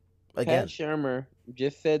year. Again, Pat Shurmur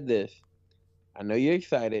just said this. I know you're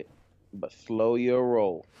excited, but slow your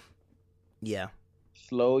roll. Yeah.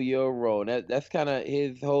 Slow your roll. That's kind of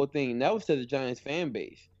his whole thing. That was to the Giants fan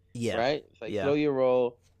base. Yeah. Right? It's like, slow your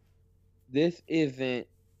roll. This isn't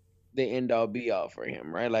the end all be all for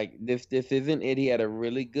him, right? Like this isn't it. He had a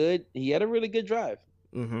really good drive.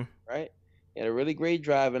 Mm-hmm. Right? He had a really great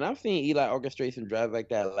drive, and I've seen Eli orchestrate some drives like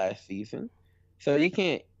that last season. So you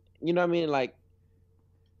can't, you know what I mean? Like,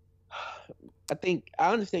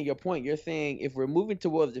 I understand your point. You're saying if we're moving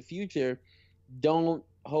towards the future, don't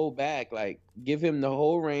hold back. Like, give him the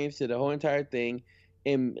whole reins to the whole entire thing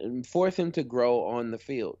and force him to grow on the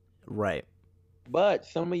field. Right. But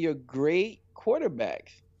some of your great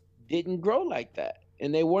quarterbacks didn't grow like that,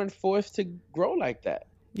 and they weren't forced to grow like that.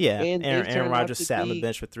 Yeah, and Aaron Rodgers sat on the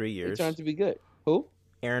bench for 3 years. They turned to be good. Who?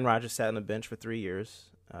 Aaron Rodgers sat on the bench for 3 years.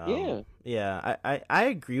 Yeah, I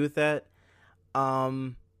agree with that.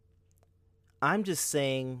 I'm just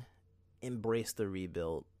saying, embrace the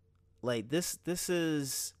rebuild. Like this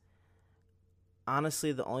is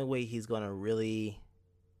honestly the only way he's gonna really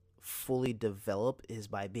fully develop is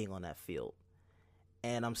by being on that field.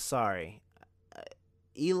 And I'm sorry,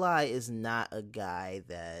 Eli is not a guy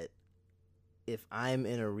that if I'm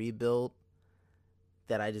in a rebuild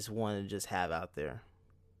that I just want to just have out there.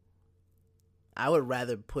 I would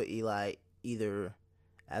rather put Eli either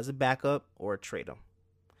as a backup or trade him.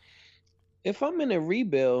 If I'm in a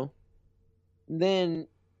rebuild, then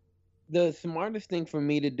the smartest thing for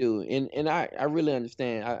me to do, and I really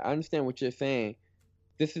understand. I understand what you're saying.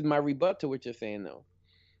 This is my rebut to what you're saying, though.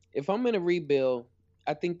 If I'm in a rebuild,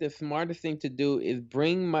 I think the smartest thing to do is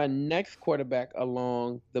bring my next quarterback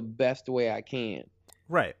along the best way I can.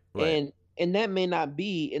 Right. And that may not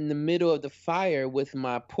be in the middle of the fire with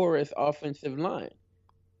my poorest offensive line.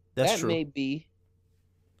 That's true.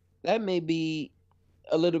 That may be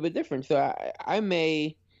a little bit different. So I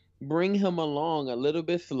may bring him along a little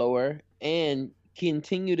bit slower and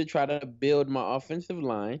continue to try to build my offensive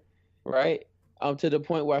line, right? To the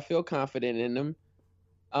point where I feel confident in them.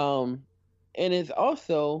 And it's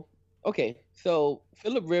also, okay, so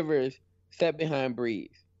Phillip Rivers sat behind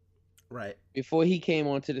Breeze. Right. Before he came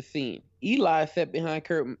onto the scene. Eli sat behind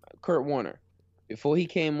Kurt Warner before he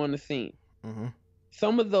came on the scene. Mm-hmm.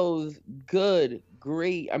 Some of those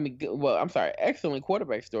excellent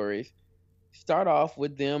quarterback stories start off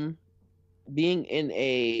with them being in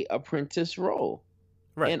a apprentice role.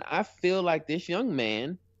 Right. And I feel like this young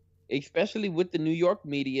man, especially with the New York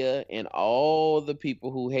media and all the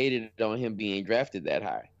people who hated on him being drafted that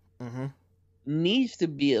high, mm-hmm. needs to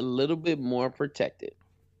be a little bit more protected.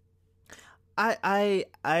 I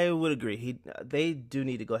would agree. They do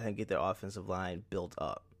need to go ahead and get their offensive line built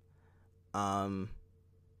up. And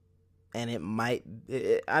it might.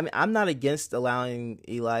 I'm not against allowing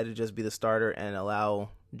Eli to just be the starter and allow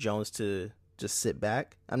Jones to just sit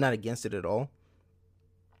back. I'm not against it at all.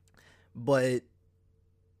 But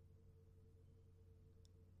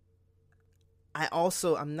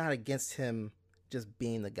I'm not against him just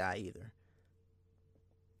being the guy either.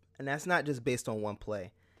 And that's not just based on one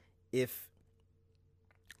play.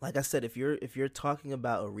 Like I said, if you're talking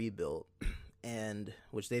about a rebuild, and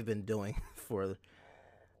which they've been doing for a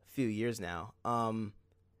few years now,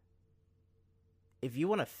 if you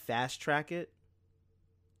want to fast track it,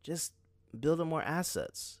 just build up more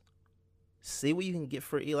assets. See what you can get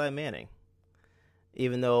for Eli Manning.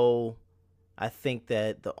 even though I think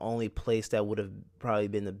that the only place that would have probably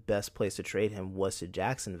been the best place to trade him was to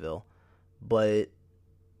Jacksonville. But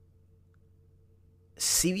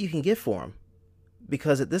see what you can get for him.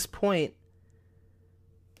 Because at this point,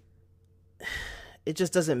 it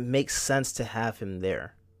just doesn't make sense to have him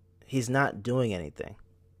there. He's not doing anything.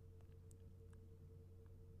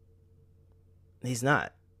 He's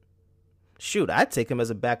not. Shoot, I'd take him as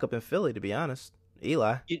a backup in Philly, to be honest.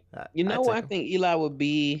 Eli. You know what I think Eli would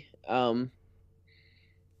be, well,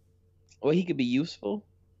 he could be useful.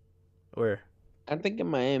 Where? I think in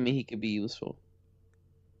Miami he could be useful.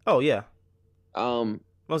 Oh, yeah.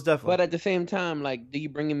 Most definitely. But at the same time, like, do you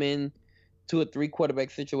bring him in to a 3-quarterback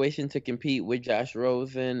situation to compete with Josh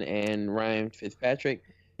Rosen and Ryan Fitzpatrick?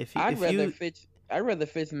 I'd rather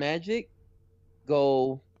Fitzmagic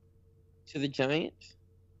go to the Giants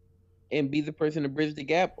and be the person to bridge the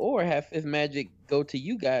gap, or have Fitzmagic go to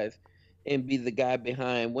you guys and be the guy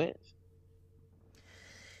behind Wentz.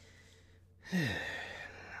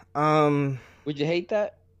 Would you hate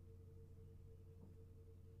that?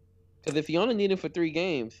 Because if you only need him for 3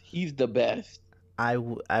 games, he's the best. I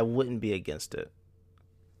wouldn't be against it.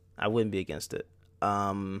 I wouldn't be against it.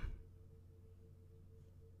 But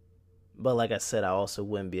like I said, I also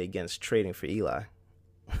wouldn't be against trading for Eli.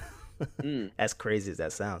 As crazy as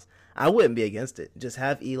that sounds, I wouldn't be against it. Just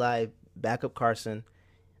have Eli back up Carson,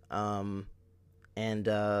 and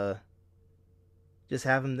just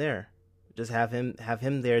have him there. Just have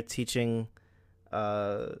him there teaching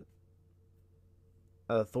Thorson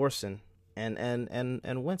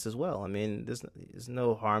and Wentz as well. I mean, there's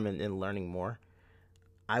no harm in learning more.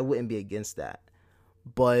 I wouldn't be against that.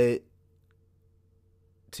 But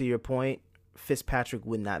to your point, Fitzpatrick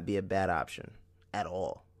would not be a bad option at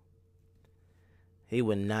all. He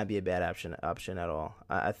would not be a bad option at all.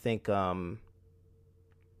 I think it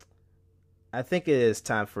is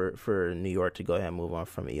time for New York to go ahead and move on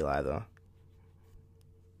from Eli, though.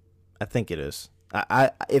 I think it is.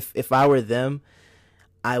 If I were them,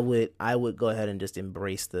 I would go ahead and just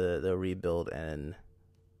embrace the rebuild and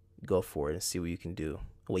go for it and see what you can do,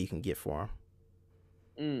 what you can get for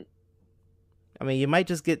him. I mean, you might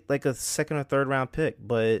just get like a 2nd or 3rd round pick,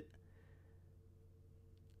 but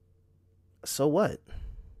so what?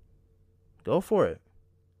 Go for it.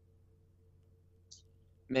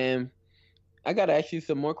 Man, I got to ask you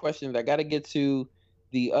some more questions. I got to get to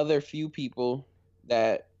the other few people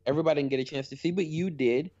that everybody didn't get a chance to see, but you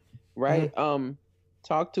did, right? Mm-hmm.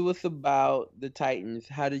 Talk to us about the Titans.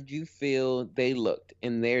 How did you feel they looked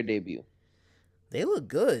in their debut? They look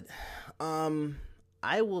good.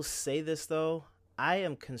 I will say this, though. I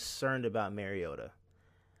am concerned about Mariota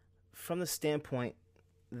from the standpoint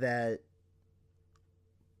that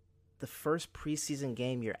the first preseason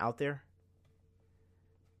game you're out there,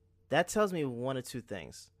 that tells me one of 2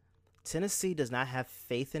 things. Tennessee does not have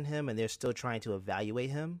faith in him, and they're still trying to evaluate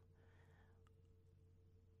him.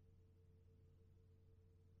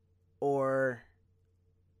 Or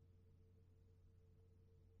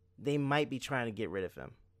they might be trying to get rid of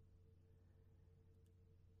him.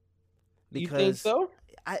 Because you think so?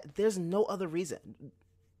 There's no other reason.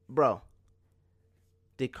 Bro,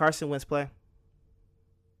 did Carson Wentz play?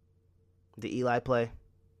 Did Eli play?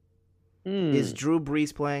 Is Drew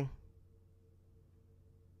Brees playing?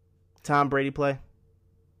 Tom Brady play?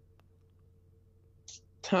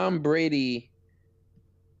 Tom Brady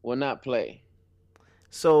will not play.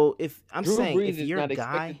 So if I'm Drew saying Brees if your is not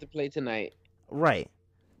guy expected to play tonight, right?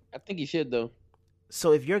 I think he should though.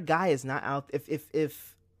 So if your guy is not out,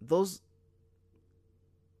 if those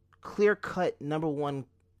clear-cut number 1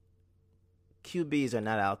 QBs are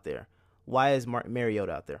not out there, why is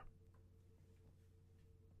Mariota out there?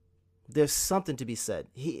 There's something to be said.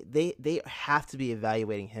 They have to be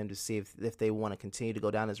evaluating him to see if they want to continue to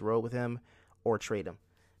go down this road with him or trade him,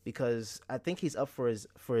 because I think he's up for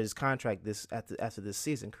his contract after this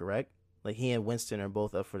season, correct? Like he and Winston are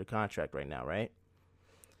both up for the contract right now, right?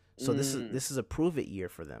 So this is a prove it year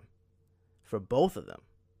for them, for both of them.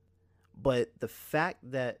 But the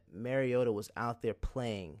fact that Mariota was out there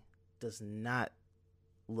playing does not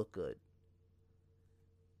look good.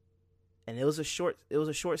 And it was a short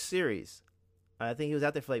series. I think he was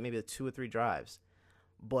out there for like maybe 2 or 3 drives.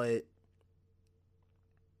 But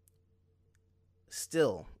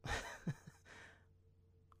still,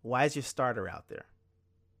 why is your starter out there?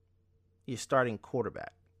 Your starting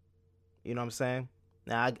quarterback. You know what I'm saying?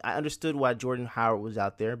 Now, I understood why Jordan Howard was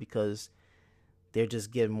out there, because they're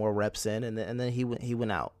just getting more reps in, and then he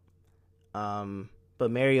went out.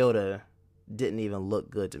 But Mariota didn't even look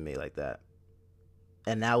good to me like that.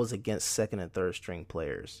 And that was against 2nd and 3rd string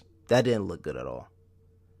players. That didn't look good at all.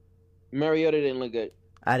 Mariota didn't look good.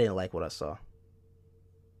 I didn't like what I saw.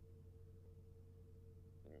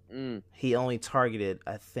 He only targeted,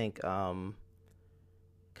 I think, God,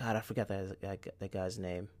 I forgot that guy's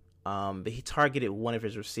name. But he targeted one of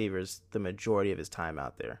his receivers the majority of his time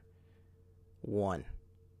out there. One.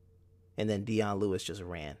 And then Dion Lewis just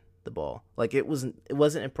ran the ball. Like, it wasn't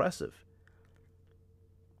impressive.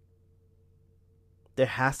 There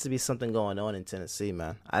has to be something going on in Tennessee,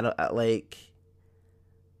 man. I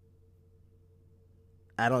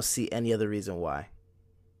don't see any other reason why.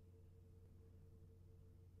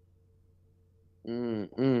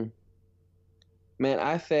 Man,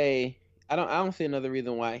 I say I don't see another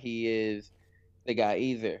reason why he is the guy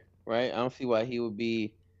either, right? I don't see why he would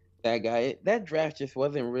be that guy. That draft just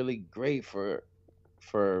wasn't really great for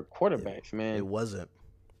quarterbacks, man. It wasn't.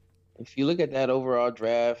 If you look at that overall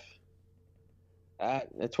draft,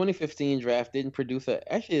 the 2015 draft didn't produce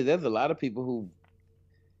actually, there's a lot of people who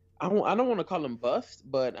I don't want to call them bust,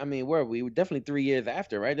 but I mean, where we were definitely 3 years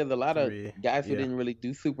after, right? There's a lot of guys who didn't really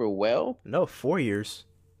do super well. No, 4 years.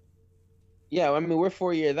 Yeah, I mean, we're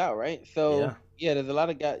 4 years out, right? So yeah, there's a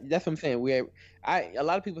lot of guys. That's what I'm saying. A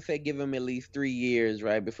lot of people say give them at least 3 years,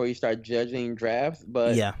 right, before you start judging drafts.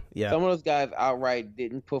 But yeah, some of those guys outright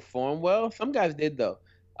didn't perform well. Some guys did though.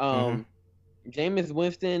 Jameis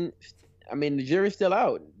Winston. I mean, the jury's still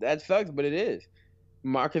out. That sucks, but it is.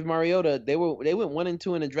 Marcus Mariota, they went 1 and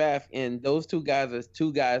 2 in the draft, and those two guys are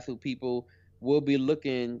two guys who people will be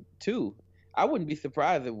looking to. I wouldn't be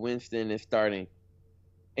surprised if Winston is starting,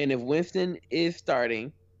 and if Winston is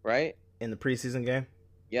starting, right, in the preseason game,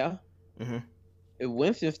 if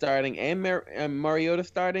Winston's starting and Mariota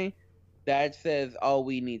starting, that says all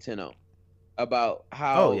we need to know about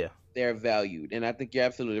how they're valued. And I think you're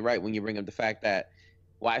absolutely right when you bring up the fact that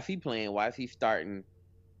why is he playing, why is he starting?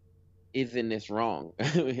 Isn't this wrong?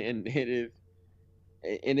 And it is,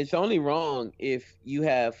 and it's only wrong if you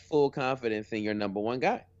have full confidence in your number one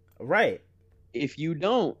guy. Right. If you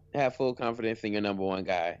don't have full confidence in your number one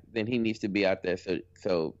guy, then he needs to be out there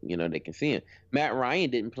so they can see him. Matt Ryan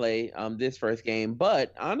didn't play this first game,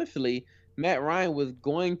 but honestly, Matt Ryan was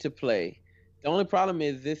going to play. The only problem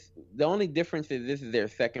is the only difference is this is their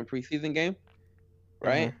second preseason game,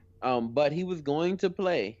 right? But he was going to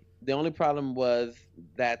play. The only problem was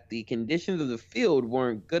that the conditions of the field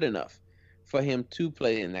weren't good enough for him to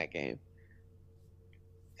play in that game.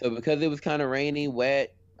 So because it was kind of rainy,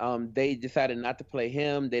 wet, they decided not to play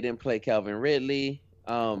him. They didn't play Calvin Ridley.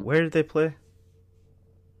 Where did they play?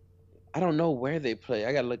 I don't know where they play.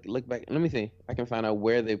 I gotta look back. Let me see. I can find out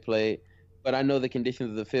where they played. But I know the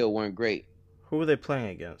conditions of the field weren't great. Who were they playing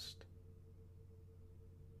against?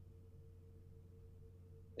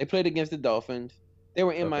 They played against the Dolphins. They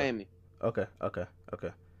were in Miami. Okay.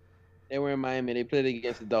 They were in Miami. They played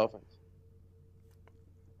against the Dolphins.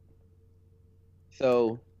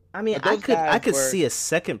 So I mean, I could see a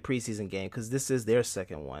second preseason game because this is their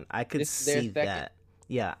second one. I could see that.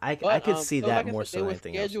 Yeah, I could see that more so than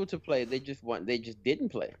anything else. They were scheduled to play. They just didn't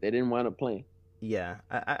play. They didn't wind up playing. Yeah,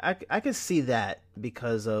 I could see that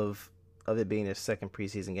because of it being their second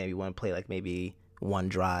preseason game. You want to play like maybe one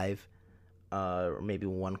drive, or maybe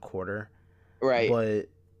one quarter. Right. But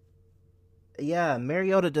yeah,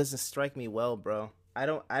 Mariota doesn't strike me well, bro. I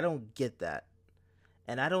don't get that.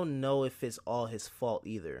 And I don't know if it's all his fault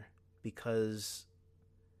either, because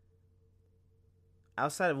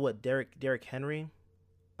outside of what Derrick Henry,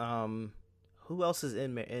 who else is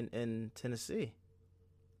in Tennessee?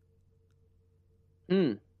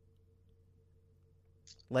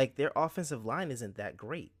 Like, their offensive line isn't that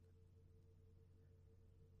great.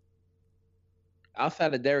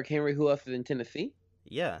 Outside of Derrick Henry, who else is in Tennessee?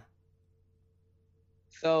 Yeah.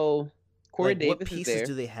 So Corey Davis what pieces is there.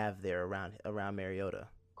 Do they have there around Mariota?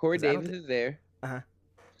 Corey Davis is there.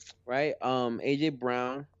 Right. AJ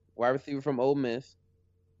Brown, wide receiver from Ole Miss.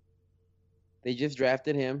 They just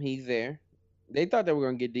drafted him. He's there. They thought they were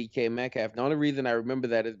going to get DK Metcalf. The only reason I remember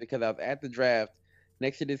that is because I was at the draft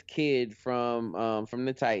next to this kid from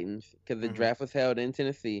the Titans, because the draft was held in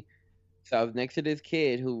Tennessee. So I was next to this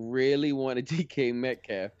kid who really wanted DK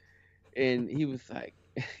Metcalf. And he was like,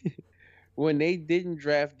 when they didn't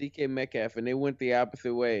draft DK Metcalf and they went the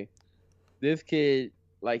opposite way, this kid,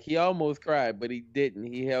 like, he almost cried, but he didn't.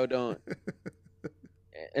 He held on.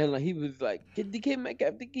 And like, he was like, get DK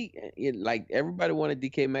Metcalf. Like, everybody wanted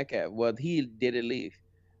DK Metcalf. Well, he did at least.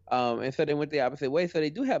 And so they went the opposite way. So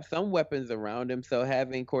they do have some weapons around him. So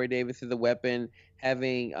having Corey Davis as a weapon,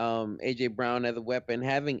 having AJ Brown as a weapon,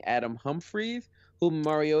 having Adam Humphries, who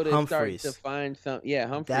Mariota started to find some. Yeah,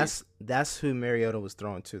 Humphries. That's who Mariota was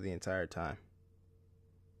throwing to the entire time.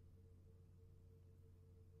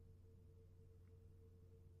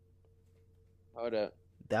 Hold up.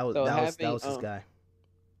 That was his guy.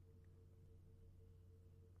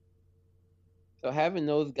 So having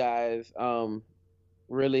those guys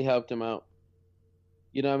really helped him out.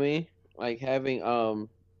 You know what I mean? Like having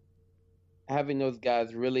those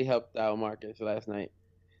guys really helped out Marcus last night.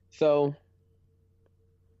 So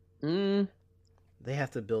they have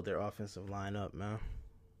to build their offensive line up, man.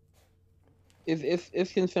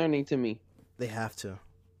 It's concerning to me. They have to.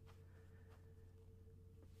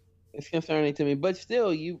 It's concerning to me, but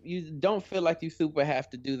still, you don't feel like you super have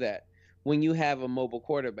to do that when you have a mobile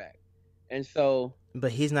quarterback, and so.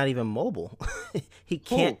 But he's not even mobile. He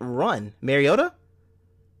can't run. Mariota?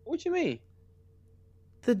 What you mean?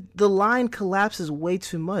 The line collapses way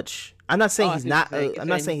too much. I'm not saying he's not. I'm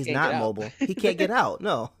not saying he's not mobile. He can't get out.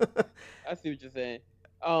 No. I see what you're saying.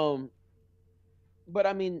 But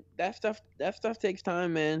I mean that stuff takes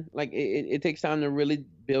time, man. Like it takes time to really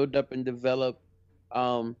build up and develop.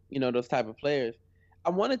 Those type of players.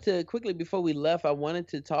 I wanted to quickly before we left. I wanted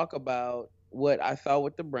to talk about what I saw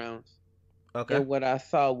with the Browns. Okay. And what I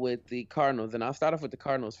saw with the Cardinals, and I'll start off with the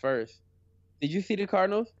Cardinals first. Did you see the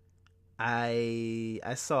Cardinals? I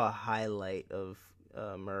saw a highlight of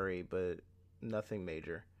Murray, but nothing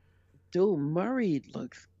major. Dude, Murray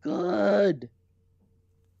looks good.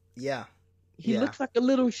 Yeah. He looks like a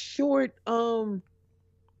little short. I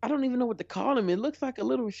don't even know what to call him. It looks like a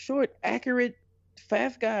little short, accurate,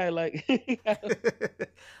 fast guy. Like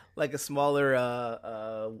like a smaller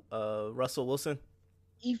Russell Wilson.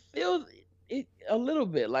 He feels it a little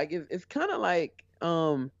bit like it's kind of like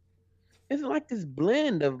it's like this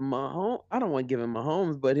blend of Mahomes. I don't want to give him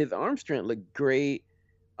Mahomes, but his arm strength looked great.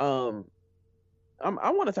 I'm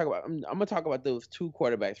gonna talk about those two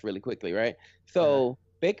quarterbacks really quickly, right? So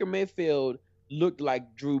Baker Mayfield looked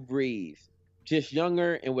like Drew Brees, just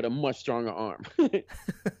younger and with a much stronger arm.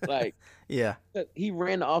 Like, yeah, he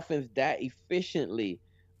ran the offense that efficiently.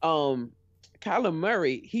 Kyler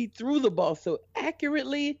Murray, he threw the ball so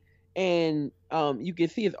accurately, and you can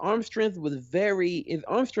see his arm strength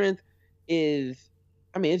is,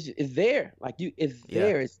 I mean, it's there. Like it's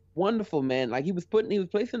there. It's wonderful, man. Like he was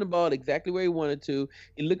placing the ball exactly where he wanted to.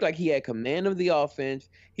 It looked like he had command of the offense.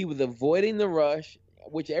 He was avoiding the rush,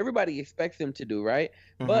 which everybody expects him to do, right?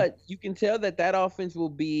 Mm-hmm. But you can tell that offense will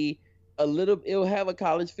be it'll have a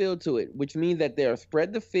college feel to it, which means that they'll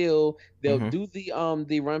spread the field. They'll do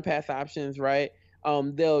the run pass options, right?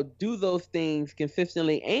 They'll do those things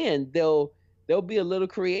consistently, and they'll be a little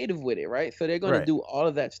creative with it, right? So they're going to do all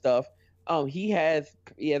of that stuff. He has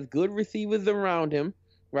good receivers around him,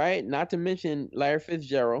 right? Not to mention Larry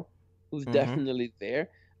Fitzgerald, who's definitely there.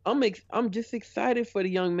 I'm just excited for the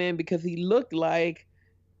young man because he looked like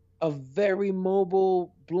a very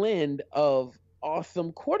mobile blend of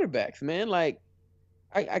awesome quarterbacks, man. Like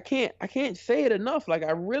I can't say it enough. Like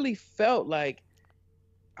I really felt like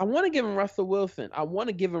I want to give him Russell Wilson. I want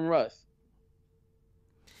to give him Russ.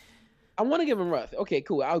 Okay,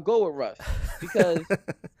 cool. I'll go with Russ because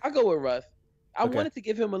I wanted to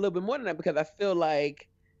give him a little bit more than that because I feel like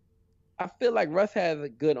Russ has a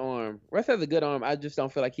good arm. I just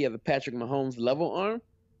don't feel like he has a Patrick Mahomes level arm.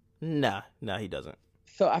 Nah, he doesn't.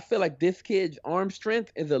 So I feel like this kid's arm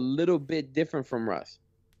strength is a little bit different from Russ.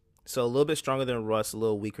 So a little bit stronger than Russ, a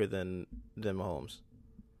little weaker than Mahomes.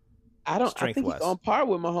 I think he's on par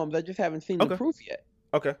with Mahomes. I just haven't seen the proof yet.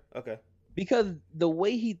 Okay. Because the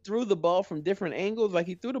way he threw the ball from different angles, like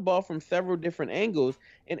he threw the ball from several different angles,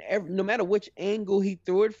 and no matter which angle he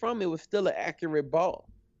threw it from, it was still an accurate ball.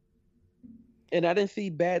 And I didn't see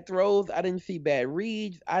bad throws. I didn't see bad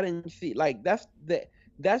reads. I didn't see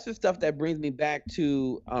that's the stuff that brings me back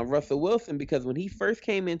to Russell Wilson, because when he first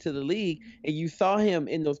came into the league and you saw him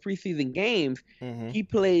in those preseason games, he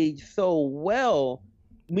played so well,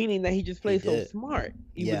 meaning that he just played so smart.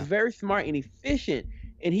 He was very smart and efficient,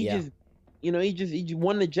 and he just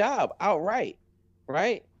won the job outright,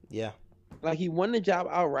 right? Yeah. Like he won the job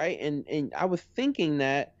outright, and I was thinking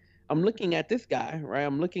that I'm looking at this guy, right?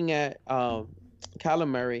 I'm looking at Kyler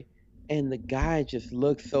Murray, and the guy just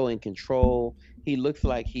looks so in control. He looks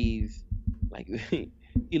like he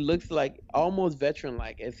looks like almost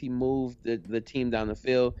veteran-like as he moved the team down the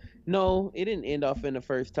field. No, it didn't end off in the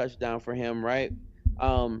first touchdown for him, right?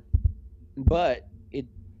 But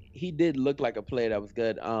he did look like a player that was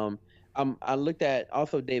good. I looked at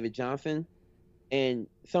also David Johnson, and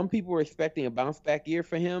some people were expecting a bounce back year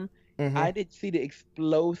for him. I didn't see the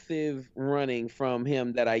explosive running from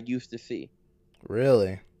him that I used to see.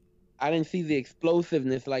 Really? I didn't see the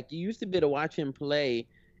explosiveness. Like you used to be able to watch him play,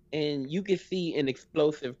 and you could see an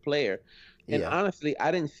explosive player. And honestly, I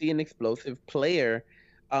didn't see an explosive player.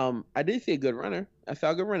 I did see a good runner. I saw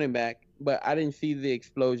a good running back, but I didn't see the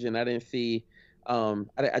explosion. I didn't see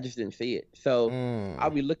I just didn't see it. So I'll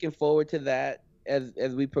be looking forward to that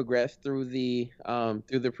as we progress through the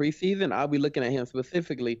preseason. I'll be looking at him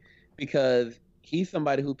specifically because he's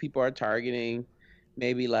somebody who people are targeting,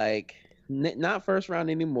 maybe like not first round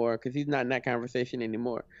anymore because he's not in that conversation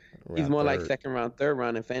anymore. He's more like second round, third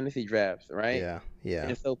round in fantasy drafts, right? Yeah.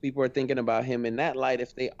 And so people are thinking about him in that light.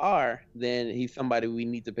 If they are, then he's somebody we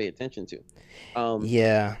need to pay attention to.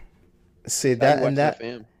 See that and that.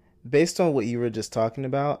 Based on what you were just talking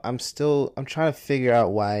about, I'm trying to figure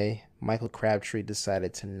out why Michael Crabtree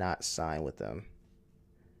decided to not sign with them.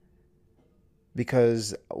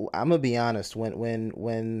 Because I'm gonna be honest,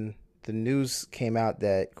 when the news came out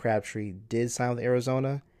that Crabtree did sign with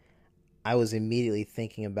Arizona, I was immediately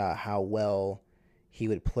thinking about how well he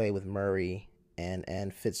would play with Murray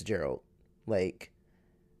and Fitzgerald. Like,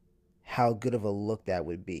 how good of a look that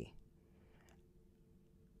would be.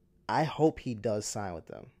 I hope he does sign with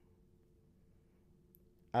them.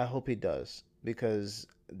 I hope he does, because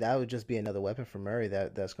that would just be another weapon for Murray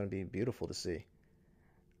that's going to be beautiful to see.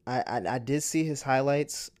 I did see his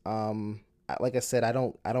highlights. Like I said, I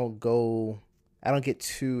don't get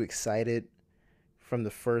too excited from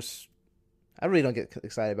the first. I really don't get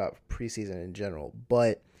excited about preseason in general,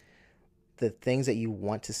 but the things that you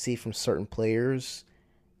want to see from certain players,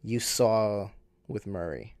 you saw with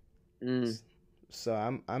Murray. So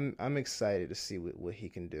I'm excited to see what he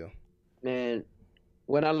can do. Man,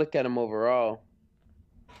 when I look at him overall,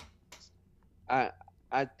 I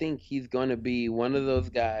think he's going to be one of those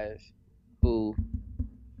guys who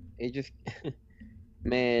it just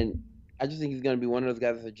man, I just think he's going to be one of those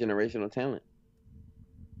guys that's a generational talent.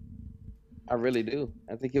 I really do.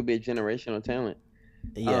 I think he'll be a generational talent.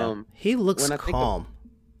 Yeah, he looks calm.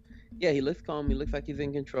 He looks calm. He looks like he's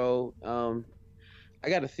in control. I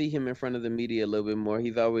got to see him in front of the media a little bit more.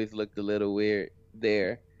 He's always looked a little weird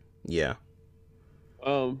there. Yeah.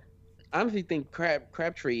 I honestly think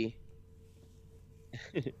Crabtree.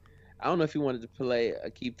 I don't know if he wanted to play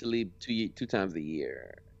Aqib Talib two times a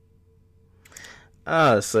year.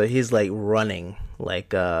 So he's like running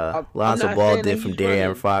like Lonzo Ball did from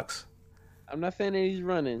De'Aaron Fox. I'm not saying that he's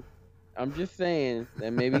running. I'm just saying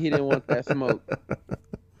that maybe he didn't want that smoke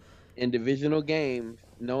in divisional games,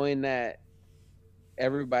 knowing that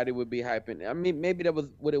everybody would be hyping. I mean, maybe that was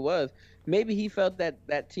what it was. Maybe he felt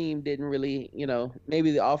that team didn't really,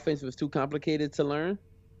 maybe the offense was too complicated to learn.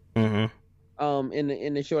 Mm-hmm.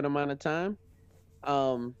 In the short amount of time.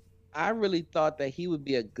 I really thought that he would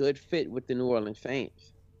be a good fit with the New Orleans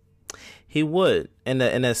Saints. He would, in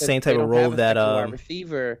the same type of role that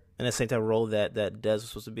receiver, in the same type of role that Dez was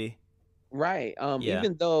supposed to be. Right.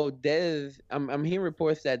 Even though Dez, I'm hearing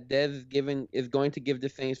reports that Dez is going to give the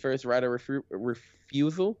Saints first right of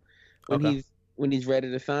refusal when he's ready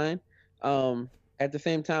to sign. At the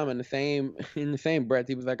same time, in the same breath,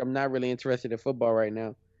 he was like, "I'm not really interested in football right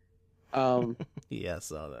now." Yeah, I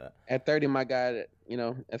saw that. At 30, my guy,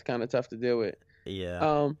 that's kind of tough to deal with.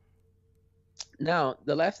 Yeah. Now,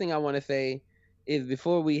 the last thing I want to say is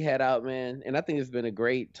before we head out, man, and I think it's been a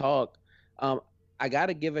great talk. I got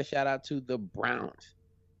to give a shout out to the Browns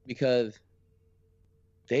because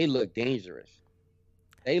they look dangerous.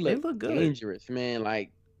 They look good. Dangerous, man.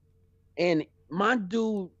 Like, and my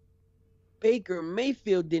dude Baker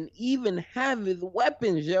Mayfield didn't even have his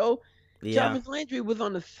weapons, yo. Yeah. Jarvis Landry was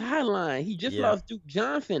on the sideline. He just lost Duke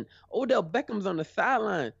Johnson. Odell Beckham's on the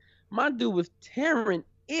sideline. My dude was tearing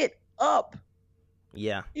it up.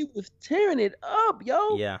 Yeah. He was tearing it up,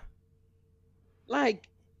 yo. Yeah. Like,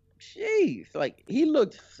 jeez. Like, he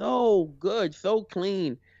looked so good, so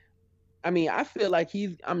clean. I mean, I feel like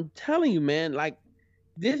I'm telling you, man, like,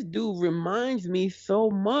 this dude reminds me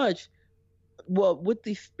so much. Well, with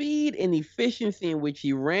the speed and efficiency in which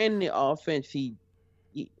he ran the offense, he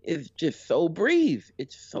is just so breathe.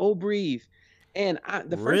 It's so breathe. And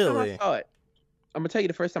the first time I saw it, I'm gonna tell you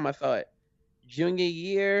the first time I saw it, junior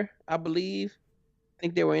year, I believe. I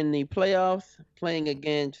think they were in the playoffs playing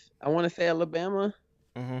against, I want to say, Alabama.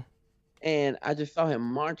 Mm-hmm. And I just saw him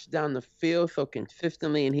march down the field so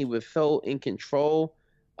consistently, and he was so in control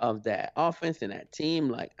of that offense and that team.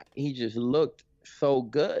 Like, he just looked so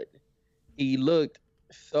good. He looked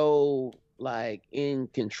so, like, in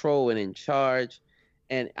control and in charge.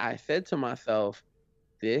 And I said to myself,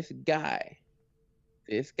 this guy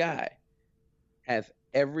has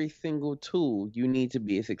every single tool you need to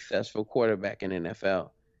be a successful quarterback in NFL.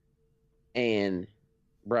 And,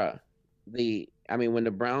 bruh, when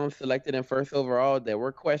the Browns selected him first overall, there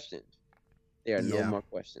were questions. There are no more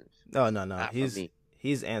questions. No.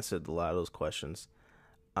 He's answered a lot of those questions.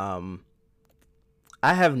 I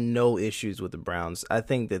have no issues with the Browns. I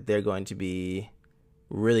think that they're going to be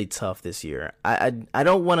really tough this year. I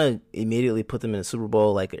don't want to immediately put them in the Super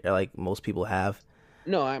Bowl like most people have.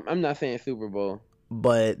 No, I'm not saying Super Bowl,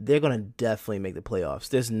 but they're gonna definitely make the playoffs.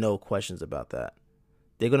 There's no questions about that.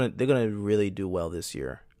 They're gonna really do well this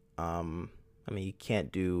year. I mean, you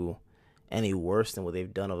can't do any worse than what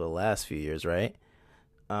they've done over the last few years, right?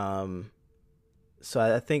 So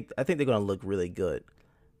I think they're gonna look really good.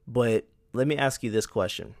 But let me ask you this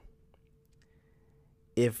question.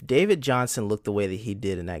 If David Johnson looked the way that he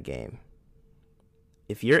did in that game,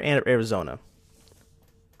 if you're Arizona,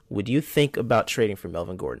 would you think about trading for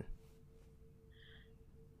Melvin Gordon?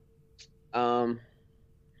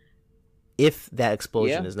 If that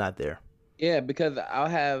explosion is not there. Yeah, because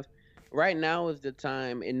right now is the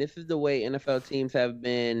time, and this is the way NFL teams have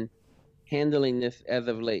been handling this as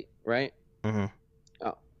of late, right? Mm-hmm.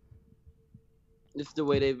 Oh. This is the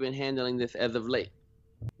way they've been handling this as of late.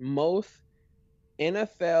 Most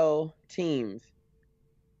NFL teams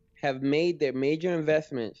have made their major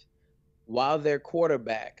investments while their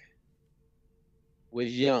quarterback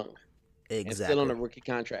was young and still on a rookie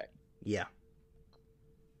contract. Yeah.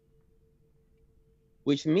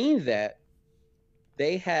 Which means that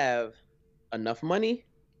they have enough money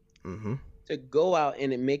to go out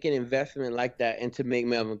and make an investment like that and to make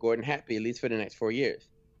Melvin Gordon happy, at least for the next 4 years.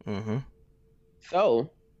 Mm-hmm. So,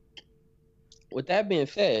 with that being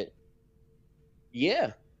said,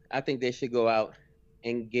 yeah, I think they should go out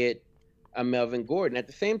and get a Melvin Gordon. At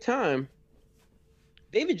the same time,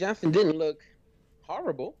 David Johnson didn't look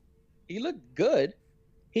horrible. He looked good.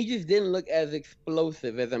 He just didn't look as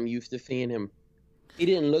explosive as I'm used to seeing him. He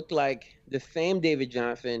didn't look like the same David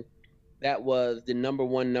Johnson that was the number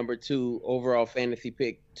 1, number 2 overall fantasy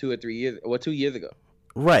pick 2 years ago.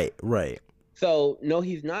 Right. So, no,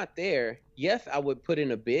 he's not there. Yes, I would put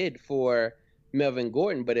in a bid for Melvin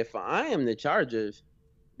Gordon, but if I am the Chargers,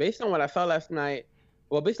 based on what I saw last night,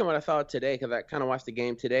 based on what I saw today, because I kind of watched the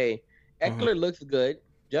game today, Eckler looks good.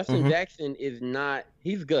 Justin Jackson is not.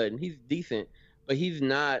 He's good. He's decent, but he's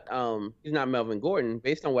not Melvin Gordon.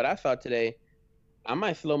 Based on what I saw today, I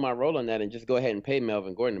might slow my roll on that and just go ahead and pay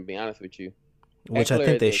Melvin Gordon, to be honest with you. Which Eckler I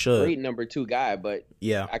think they is a should. Great number 2 guy, but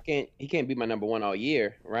yeah, he can't be my number 1 all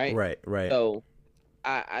year, right? Right. So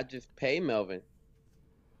I just pay Melvin.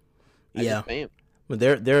 I just pay him. But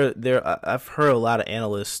there. I've heard a lot of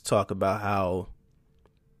analysts talk about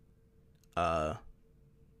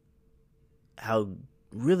how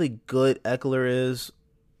really good Eckler is,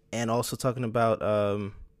 and also talking about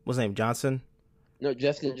what's his name, Johnson? No,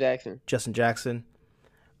 Justin Jackson. Justin Jackson.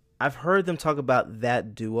 I've heard them talk about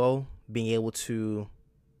that duo being able to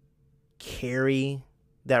carry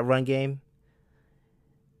that run game,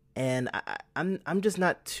 and I'm just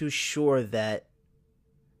not too sure that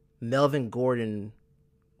Melvin Gordon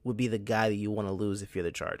would be the guy that you want to lose if you're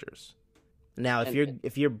the Chargers. Now,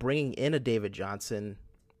 if you're bringing in a David Johnson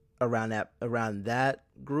around that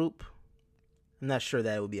group, I'm not sure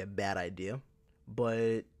that it would be a bad idea,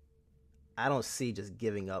 but I don't see just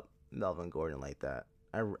giving up Melvin Gordon like that.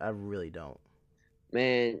 I really don't.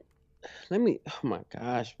 Man, oh my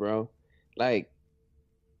gosh, bro. Like,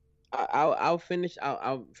 I'll finish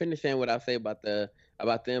saying what I say about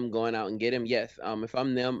them going out and get him. Yes, if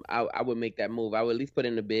I'm them, I would make that move. I would at least put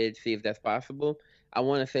in the bid, see if that's possible. I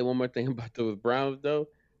want to say one more thing about those Browns, though.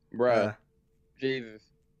 Bruh, Jesus.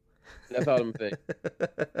 That's all I'm saying.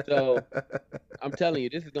 So, I'm telling you,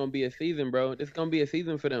 this is going to be a season, bro. This is going to be a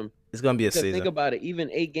season for them. It's going to be a season. Think about it. Even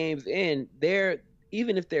 8 games in,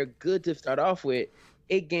 even if they're good to start off with,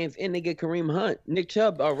 8 games in, they get Kareem Hunt. Nick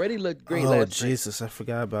Chubb already looked great last night. Oh, Jesus. I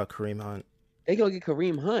forgot about Kareem Hunt. They going to get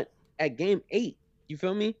Kareem Hunt at game 8. You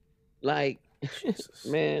feel me? Like, Jesus.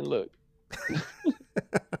 Man, look.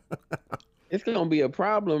 It's going to be a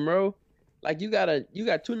problem, bro. Like, you got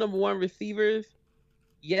 2 number 1 receivers.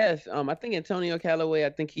 Yes, I think Antonio Callaway, I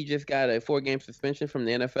think he just got a 4-game suspension from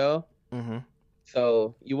the NFL. Mm-hmm.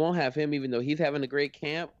 So you won't have him, even though he's having a great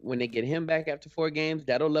camp. When they get him back after 4 games,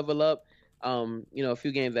 that'll level up. A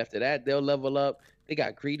few games after that, they'll level up. They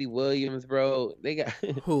got Greedy Williams, bro. They got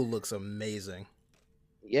who looks amazing.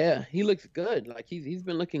 Yeah, he looks good. Like he's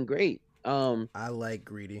been looking great. I like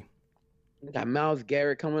Greedy. Got Myles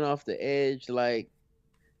Garrett coming off the edge. Like,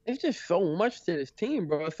 it's just so much to this team,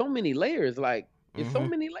 bro. So many layers. Like, it's so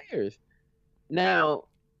many layers. Now,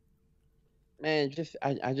 man,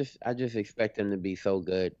 I just expect them to be so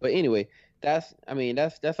good. But anyway, that's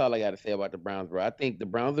all I got to say about the Browns, bro. I think the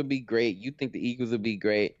Browns will be great. You think the Eagles will be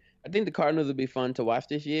great. I think the Cardinals will be fun to watch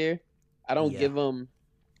this year. I don't give them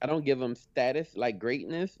status like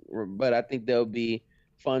greatness, but I think they'll be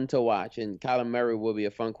fun to watch. And Kyler Murray will be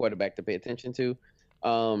a fun quarterback to pay attention to.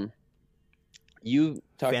 You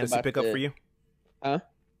talked fantasy about pickup for you? Huh?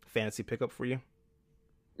 Fantasy pickup for you?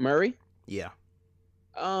 Murray? Yeah.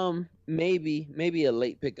 Maybe a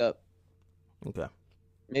late pickup. Okay.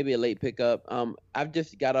 Maybe a late pickup. I've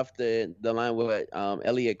just got off the line with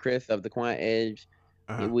Elliot Chris of the Quant Edge.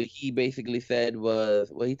 What he basically said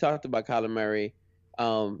was, well, he talked about Kyler Murray,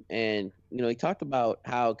 and he talked about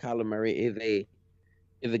how Kyler Murray is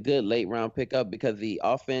a good late round pickup because the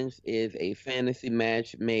offense is a fantasy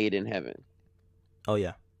match made in heaven. Oh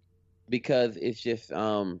yeah. Because it's just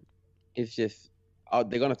they're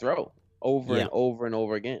gonna throw over and over and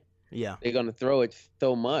over again. Yeah. They're going to throw it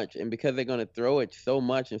so much. And because they're going to throw it so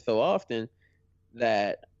much and so often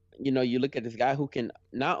that, you look at this guy who can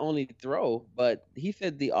not only throw, but he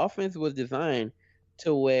said the offense was designed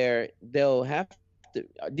to where they'll have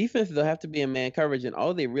to be in man coverage. And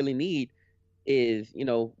all they really need is,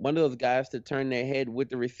 one of those guys to turn their head with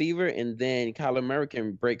the receiver. And then Kyler Murray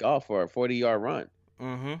can break off for a 40-yard run.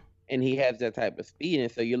 Mm-hmm. And he has that type of speed. And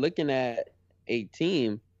so you're looking at a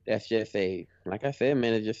team that's just like I said,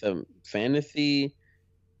 man, it's just a fantasy,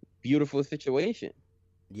 beautiful situation,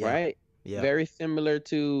 right? Yeah. Very similar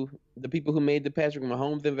to the people who made the Patrick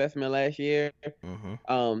Mahomes investment last year.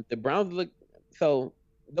 Mm-hmm. The Browns so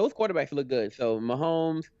those quarterbacks look good. So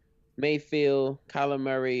Mahomes, Mayfield, Kyler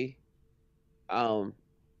Murray, and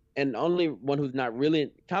only one who's not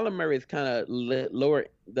really, Kyler Murray is kind of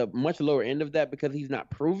much lower end of that because he's not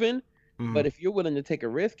proven. Mm-hmm. But if you're willing to take a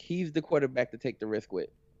risk, he's the quarterback to take the risk with.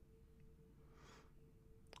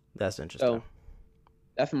 That's interesting. So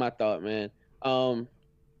that's my thought, man.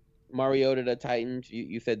 Mariota, the Titans,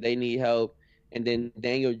 you said they need help, and then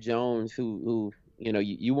Daniel Jones, who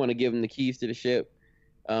you want to give him the keys to the ship.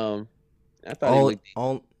 I thought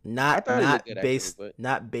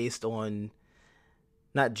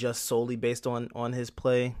not just solely based on his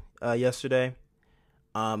play yesterday,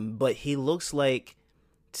 but he looks like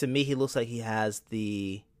he has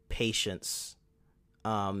the patience,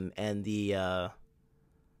 and the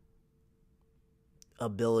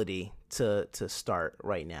ability to start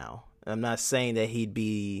right now. I'm not saying that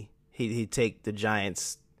he'd take the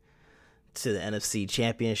Giants to the NFC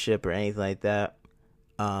Championship or anything like that,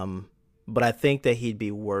 but I think that he'd be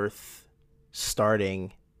worth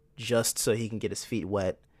starting just so he can get his feet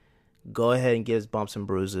wet, go ahead and get his bumps and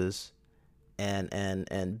bruises,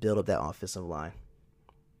 and build up that offensive line.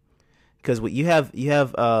 Because you have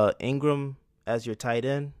Ingram as your tight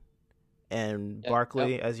end and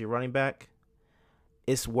Barkley as your running back.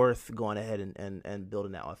 It's worth going ahead and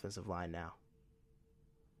building that offensive line now.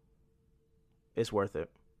 It's worth it.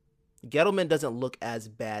 Gettleman doesn't look as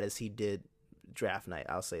bad as he did draft night.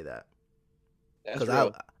 I'll say that. Because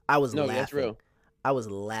I was laughing. That's real. I was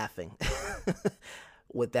laughing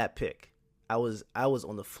with that pick. I was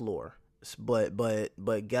on the floor. But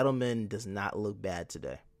Gettleman does not look bad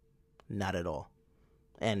today. Not at all.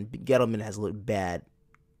 And Gettleman has looked bad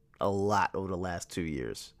a lot over the last 2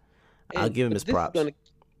 years. I'll give him his props.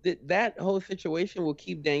 That whole situation will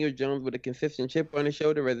keep Daniel Jones with a consistent chip on his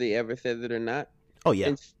shoulder, whether he ever says it or not. Oh, yeah.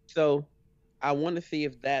 And so I want to see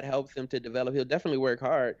if that helps him to develop. He'll definitely work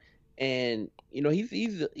hard. And,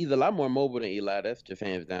 he's a lot more mobile than Eli. That's just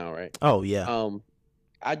hands down, right? Oh, yeah.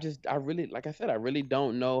 I really, like I said, I really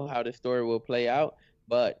don't know how this story will play out.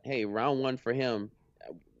 But, hey, round one for him,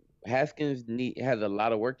 Haskins has a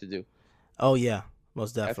lot of work to do. Oh, yeah.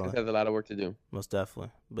 Most definitely. Haskins has a lot of work to do. Most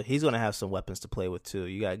definitely. But he's going to have some weapons to play with, too.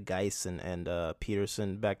 You got Geis and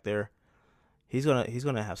Peterson back there. He's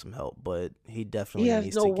gonna have some help, but he definitely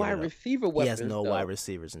needs to get wide receiver weapons. He has no wide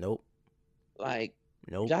receivers. Nope.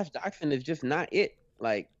 Nope. Josh Doctson is just not it.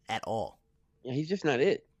 At all. Yeah, he's just not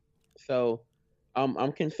it. So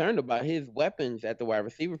I'm concerned about his weapons at the wide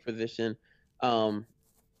receiver position. But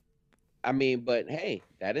hey,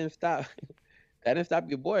 that didn't stop. That didn't stop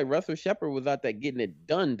your boy. Russell Shepard was out there getting it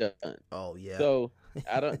done. Oh yeah. So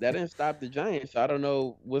that didn't stop the Giants. So I don't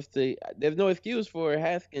know there's no excuse for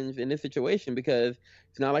Haskins in this situation because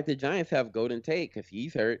it's not like the Giants have Golden Tate because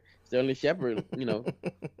he's hurt. Sterling Shepard,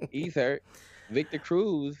 he's hurt. Victor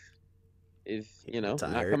Cruz is, not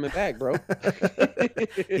coming back, bro.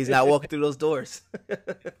 He's not walking through those doors.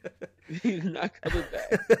 He's not coming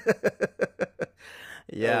back.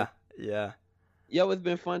 Yeah. Yo, it's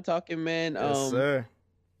been fun talking, man. Yes, sir.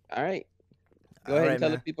 All right. Go ahead and tell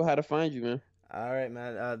the people how to find you, man. All right,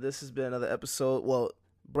 man. This has been another episode. Well,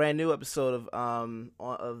 brand new episode of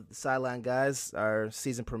the Sideline Guys, our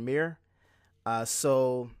season premiere.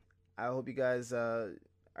 So I hope you guys are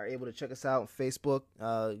able to check us out on Facebook.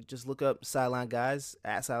 Just look up Sideline Guys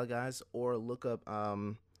at Sideline Guys, or look up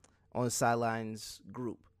on the Sidelines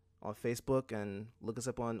group on Facebook, and look us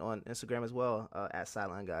up on Instagram as well at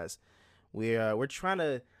Sideline Guys. We're trying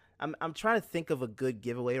to. I'm trying to think of a good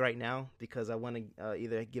giveaway right now because I want to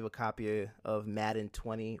either give a copy of Madden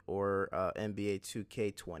 20 or NBA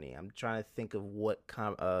 2K20. I'm trying to think of what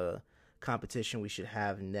competition we should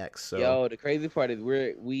have next. So yo, the crazy part is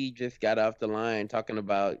we just got off the line talking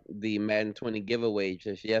about the Madden 20 giveaway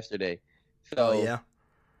just yesterday. So yeah.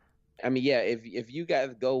 I mean, yeah, if you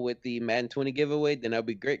guys go with the Madden 20 giveaway, then that'll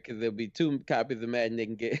be great because there'll be 2 copies of Madden they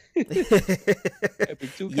can get. There'll be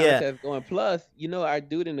 2 contests going. Plus, our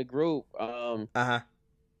dude in the group,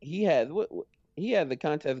 he has the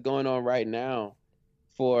contest going on right now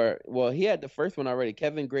he had the first one already.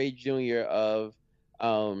 Kevin Gray Jr. of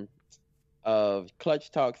Clutch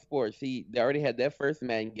Talk Sports. They already had their first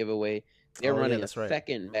Madden giveaway. They're running a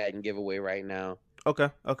second Madden giveaway right now. Okay.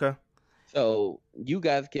 So you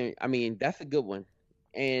guys that's a good one.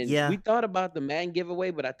 And we thought about the Madden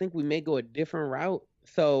giveaway, but I think we may go a different route.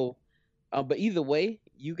 So, but either way,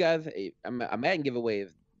 you guys, a Madden giveaway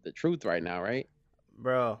is the truth right now, right?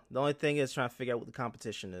 Bro, the only thing is trying to figure out what the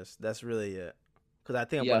competition is. That's really it. Because I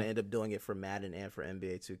think I'm going to end up doing it for Madden and for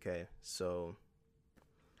NBA 2K. So,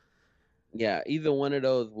 yeah, either one of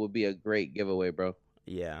those will be a great giveaway, bro.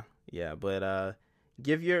 Yeah. But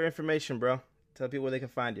give your information, bro. Tell people where they can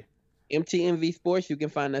find you. MTMV Sports, you can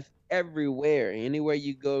find us everywhere. Anywhere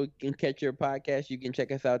you go, you can catch your podcast. You can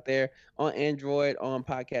check us out there on Android, on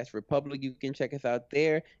Podcast Republic. You can check us out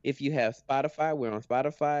there. If you have Spotify, we're on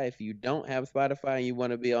Spotify. If you don't have Spotify and you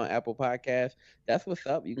want to be on Apple Podcasts, that's what's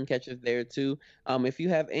up. You can catch us there too. If you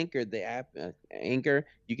have Anchor, the app Anchor,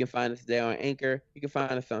 you can find us there on Anchor. You can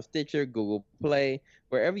find us on Stitcher, Google Play,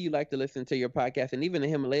 wherever you like to listen to your podcast, and even the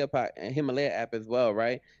Himalaya app as well,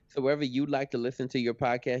 right? So wherever you like to listen to your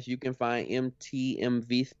podcast, you can find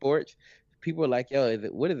MTMV Sports. People are like, yo,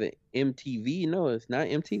 what is it? MTV? No, it's not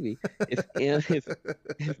MTV.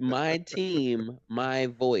 It's my team, my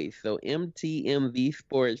voice. So MTMV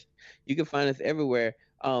Sports. You can find us everywhere.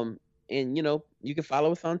 And you can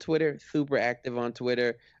follow us on Twitter. Super active on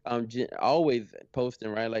Twitter. Always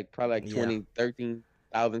posting, right? Like probably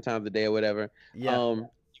 13,000 times a day or whatever. Yeah. You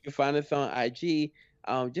can find us on IG.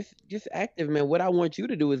 Just active, man. What I want you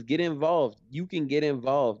to do is get involved. You can get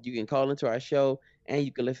involved. You can call into our show, and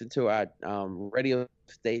you can listen to our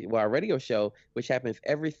radio show, which happens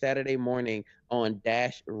every Saturday morning on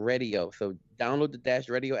Dash Radio. So download the Dash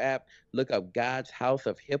Radio app, look up God's House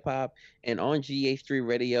of Hip Hop, and on GH3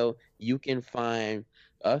 Radio, you can find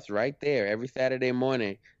us right there every Saturday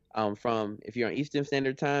morning. If you're on Eastern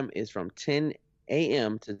Standard Time, it's from 10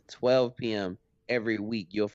 a.m. to 12 p.m. every week. You'll